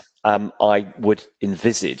 yes, I would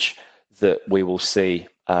envisage that we will see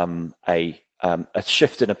a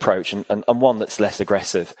shift in approach and one that's less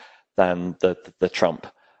aggressive than the Trump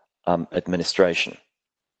administration.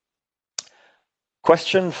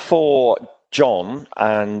 Question for John,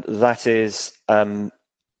 and that is,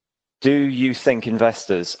 do you think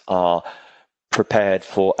investors are prepared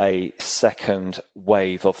for a second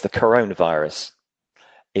wave of the coronavirus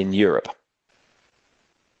in Europe?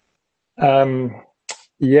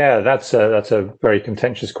 Yeah, that's a very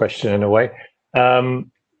contentious question in a way. I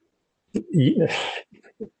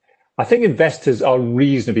think investors are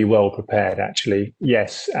reasonably well prepared, actually.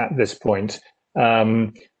 Yes, at this point.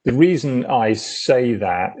 The reason I say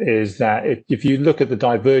that is that if you look at the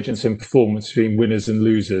divergence in performance between winners and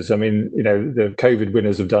losers, I mean, the COVID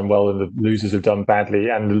winners have done well and the losers have done badly,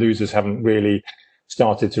 and the losers haven't really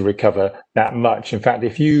started to recover that much. In fact,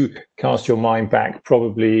 if you cast your mind back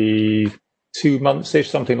probably 2 months-ish,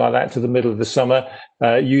 something like that, to the middle of the summer,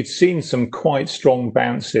 you'd seen some quite strong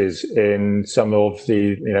bounces in some of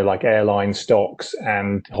the, like airline stocks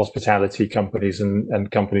and hospitality companies and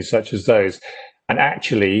companies such as those. And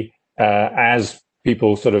actually, as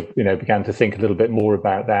people sort of, began to think a little bit more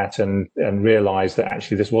about that and realize that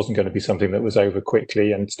actually this wasn't going to be something that was over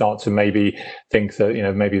quickly, and start to maybe think that,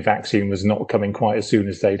 maybe vaccine was not coming quite as soon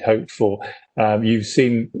as they'd hoped for. You've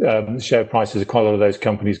seen share prices of quite a lot of those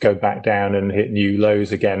companies go back down and hit new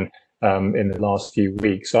lows again in the last few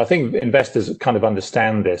weeks. So I think investors kind of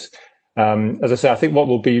understand this. As I say, I think what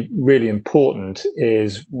will be really important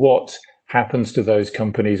is what happens to those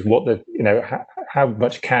companies, what how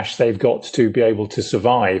much cash they've got to be able to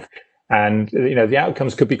survive. And, the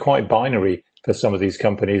outcomes could be quite binary for some of these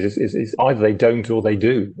companies. It's either they don't or they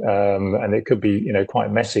do. And it could be,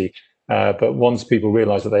 quite messy. But once people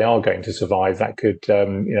realize that they are going to survive, that could,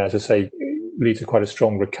 as I say, lead to quite a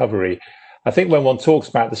strong recovery. I think when one talks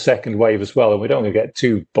about the second wave as well, and we don't want to get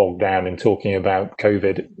too bogged down in talking about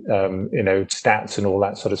COVID, stats and all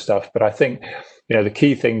that sort of stuff. But I think, the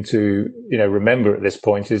key thing to, remember at this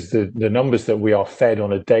point is the numbers that we are fed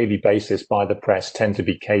on a daily basis by the press tend to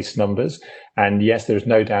be case numbers. And yes, there's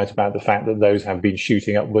no doubt about the fact that those have been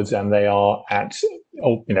shooting upwards, and they are at,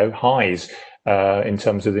 highs in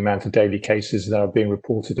terms of the amount of daily cases that are being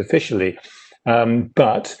reported officially.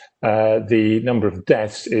 But the number of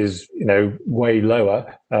deaths is, way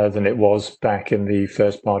lower than it was back in the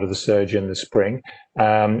first part of the surge in the spring.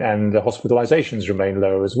 And the hospitalizations remain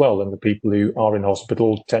lower as well. And the people who are in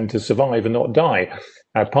hospital tend to survive and not die.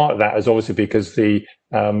 Part of that is obviously because the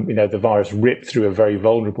virus ripped through a very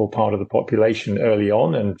vulnerable part of the population early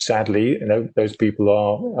on. And sadly, those people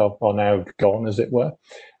are now gone, as it were.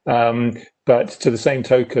 But to the same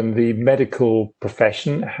token, the medical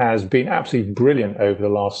profession has been absolutely brilliant over the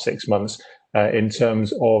last 6 months in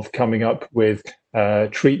terms of coming up with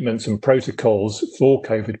treatments and protocols for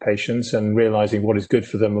COVID patients, and realizing what is good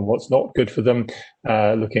for them and what's not good for them,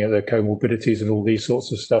 looking at their comorbidities and all these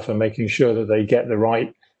sorts of stuff, and making sure that they get the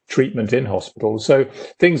right treatment in hospital. So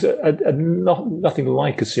things are nothing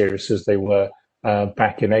like as serious as they were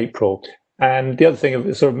back in April. And the other thing,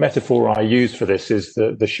 the sort of metaphor I use for this is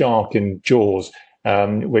the shark in Jaws,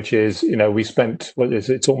 which is, we spent,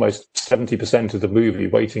 it's almost 70% of the movie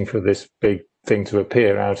waiting for this big thing to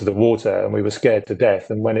appear out of the water, and we were scared to death.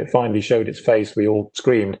 And when it finally showed its face, we all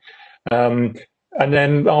screamed. And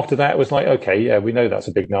then after that, it was like, okay, yeah, we know that's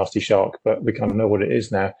a big nasty shark, but we kind of know what it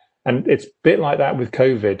is now. And it's a bit like that with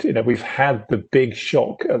COVID. We've had the big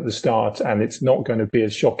shock at the start, and it's not going to be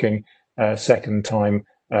as shocking second time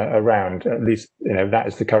around. At least, that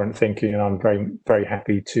is the current thinking, and I'm very, very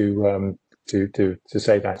happy to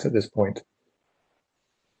say that at this point.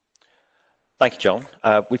 Thank you, John.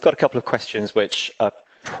 We've got a couple of questions which are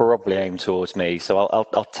probably aimed towards me, so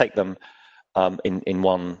I'll take them in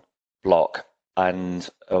one block. And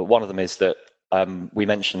one of them is that we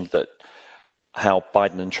mentioned that how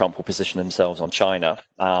Biden and Trump will position themselves on China,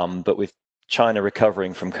 but with China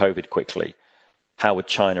recovering from COVID quickly, how would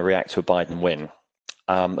China react to a Biden win?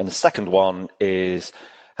 And the second one is,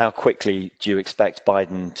 how quickly do you expect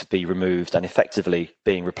Biden to be removed and effectively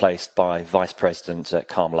being replaced by Vice President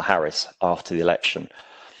Kamala Harris after the election?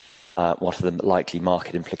 What are the likely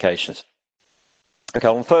market implications? Okay,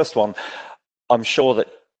 on the first one, I'm sure that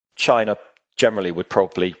China generally would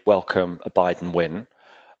probably welcome a Biden win.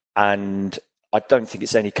 And I don't think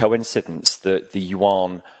it's any coincidence that the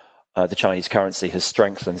yuan, the Chinese currency, has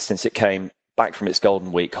strengthened since it came back from its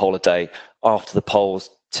Golden Week holiday after the polls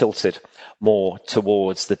tilted more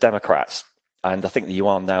towards the Democrats. and I think the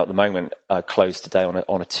yuan now at the moment closed today on a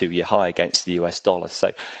 2-year high against the US dollar.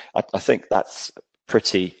 So I think that's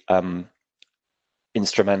pretty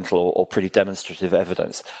instrumental or pretty demonstrative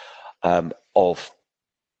evidence of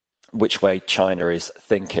which way China is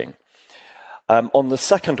thinking. On the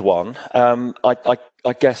second one,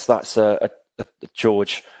 I guess that's a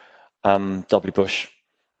George W. Bush,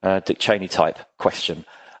 Dick Cheney type question.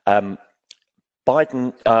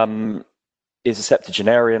 Biden is a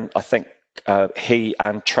septuagenarian. I think he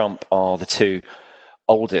and Trump are the two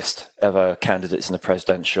oldest ever candidates in a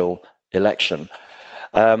presidential election.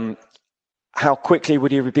 How quickly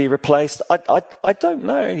would he be replaced? I don't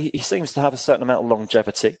know. He seems to have a certain amount of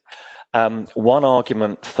longevity. One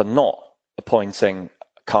argument for not appointing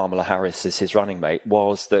Kamala Harris as his running mate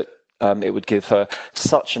was that it would give her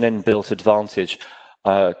such an inbuilt advantage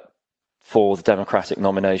for the Democratic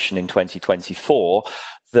nomination in 2024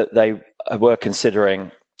 that they were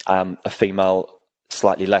considering a female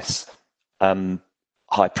slightly less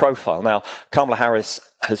high profile. Now, Kamala Harris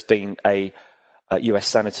has been a US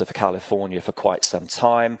Senator for California for quite some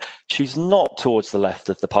time. She's not towards the left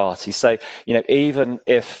of the party. So, even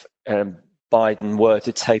if Biden were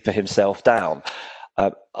to taper himself down,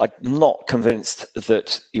 I'm not convinced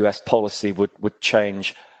that US policy would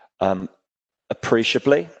change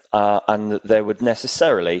appreciably, and that there would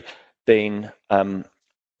necessarily be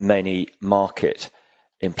many market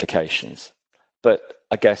implications. But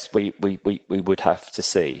I guess we would have to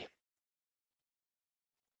see.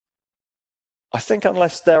 I think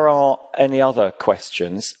unless there are any other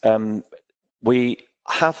questions, we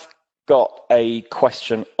have got a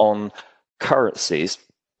question on currencies,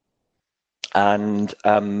 and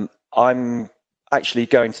I'm actually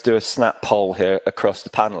going to do a snap poll here across the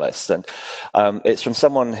panelists, and it's from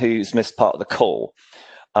someone who's missed part of the call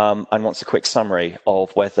and wants a quick summary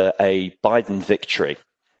of whether a Biden victory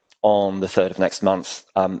on the 3rd of next month,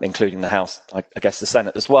 including the House, I guess the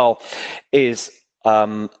Senate as well, is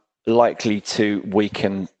likely to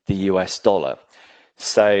weaken the US dollar.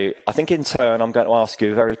 So I think in turn, I'm going to ask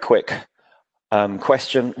you a very quick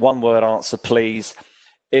question, one word answer, please.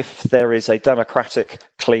 If there is a Democratic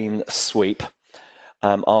clean sweep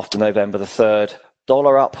after November the 3rd,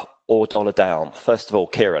 dollar up or dollar down? First of all,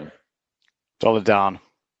 Kieran. Dollar down.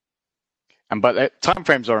 But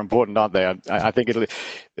timeframes are important, aren't they? I think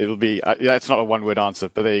it'll be. It's not a one-word answer,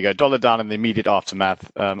 but there you go. Dollar down in the immediate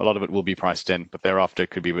aftermath. A lot of it will be priced in, but thereafter it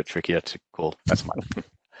could be a bit trickier to call. That's mine.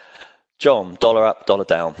 John, dollar up, dollar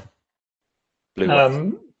down.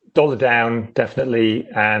 Blue dollar down, definitely,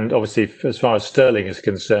 and obviously, as far as sterling is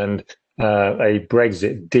concerned, a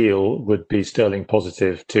Brexit deal would be sterling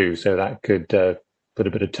positive too. So that could put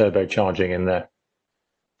a bit of turbocharging in there.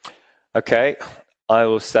 Okay. I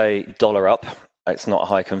will say dollar up. It's not a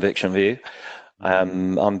high conviction view.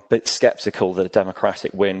 I'm a bit sceptical that a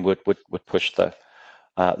Democratic win would push the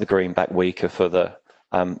greenback weaker for the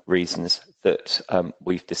reasons that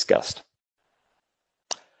we've discussed.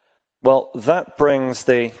 Well, that brings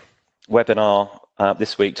the webinar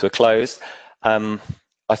this week to a close.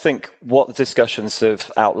 I think what the discussions have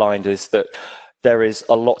outlined is that there is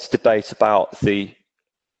a lot to debate about the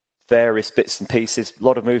various bits and pieces, a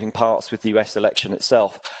lot of moving parts with the US election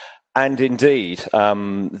itself. And indeed,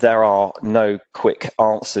 there are no quick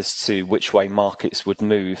answers to which way markets would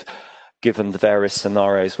move, given the various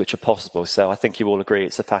scenarios which are possible. So I think you all agree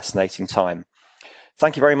it's a fascinating time.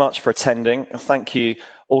 Thank you very much for attending. And thank you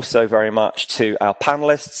also very much to our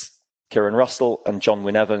panelists, Kieran Russell and John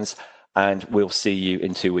Wynne Evans, and we'll see you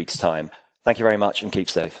in 2 weeks' time. Thank you very much and keep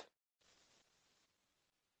safe.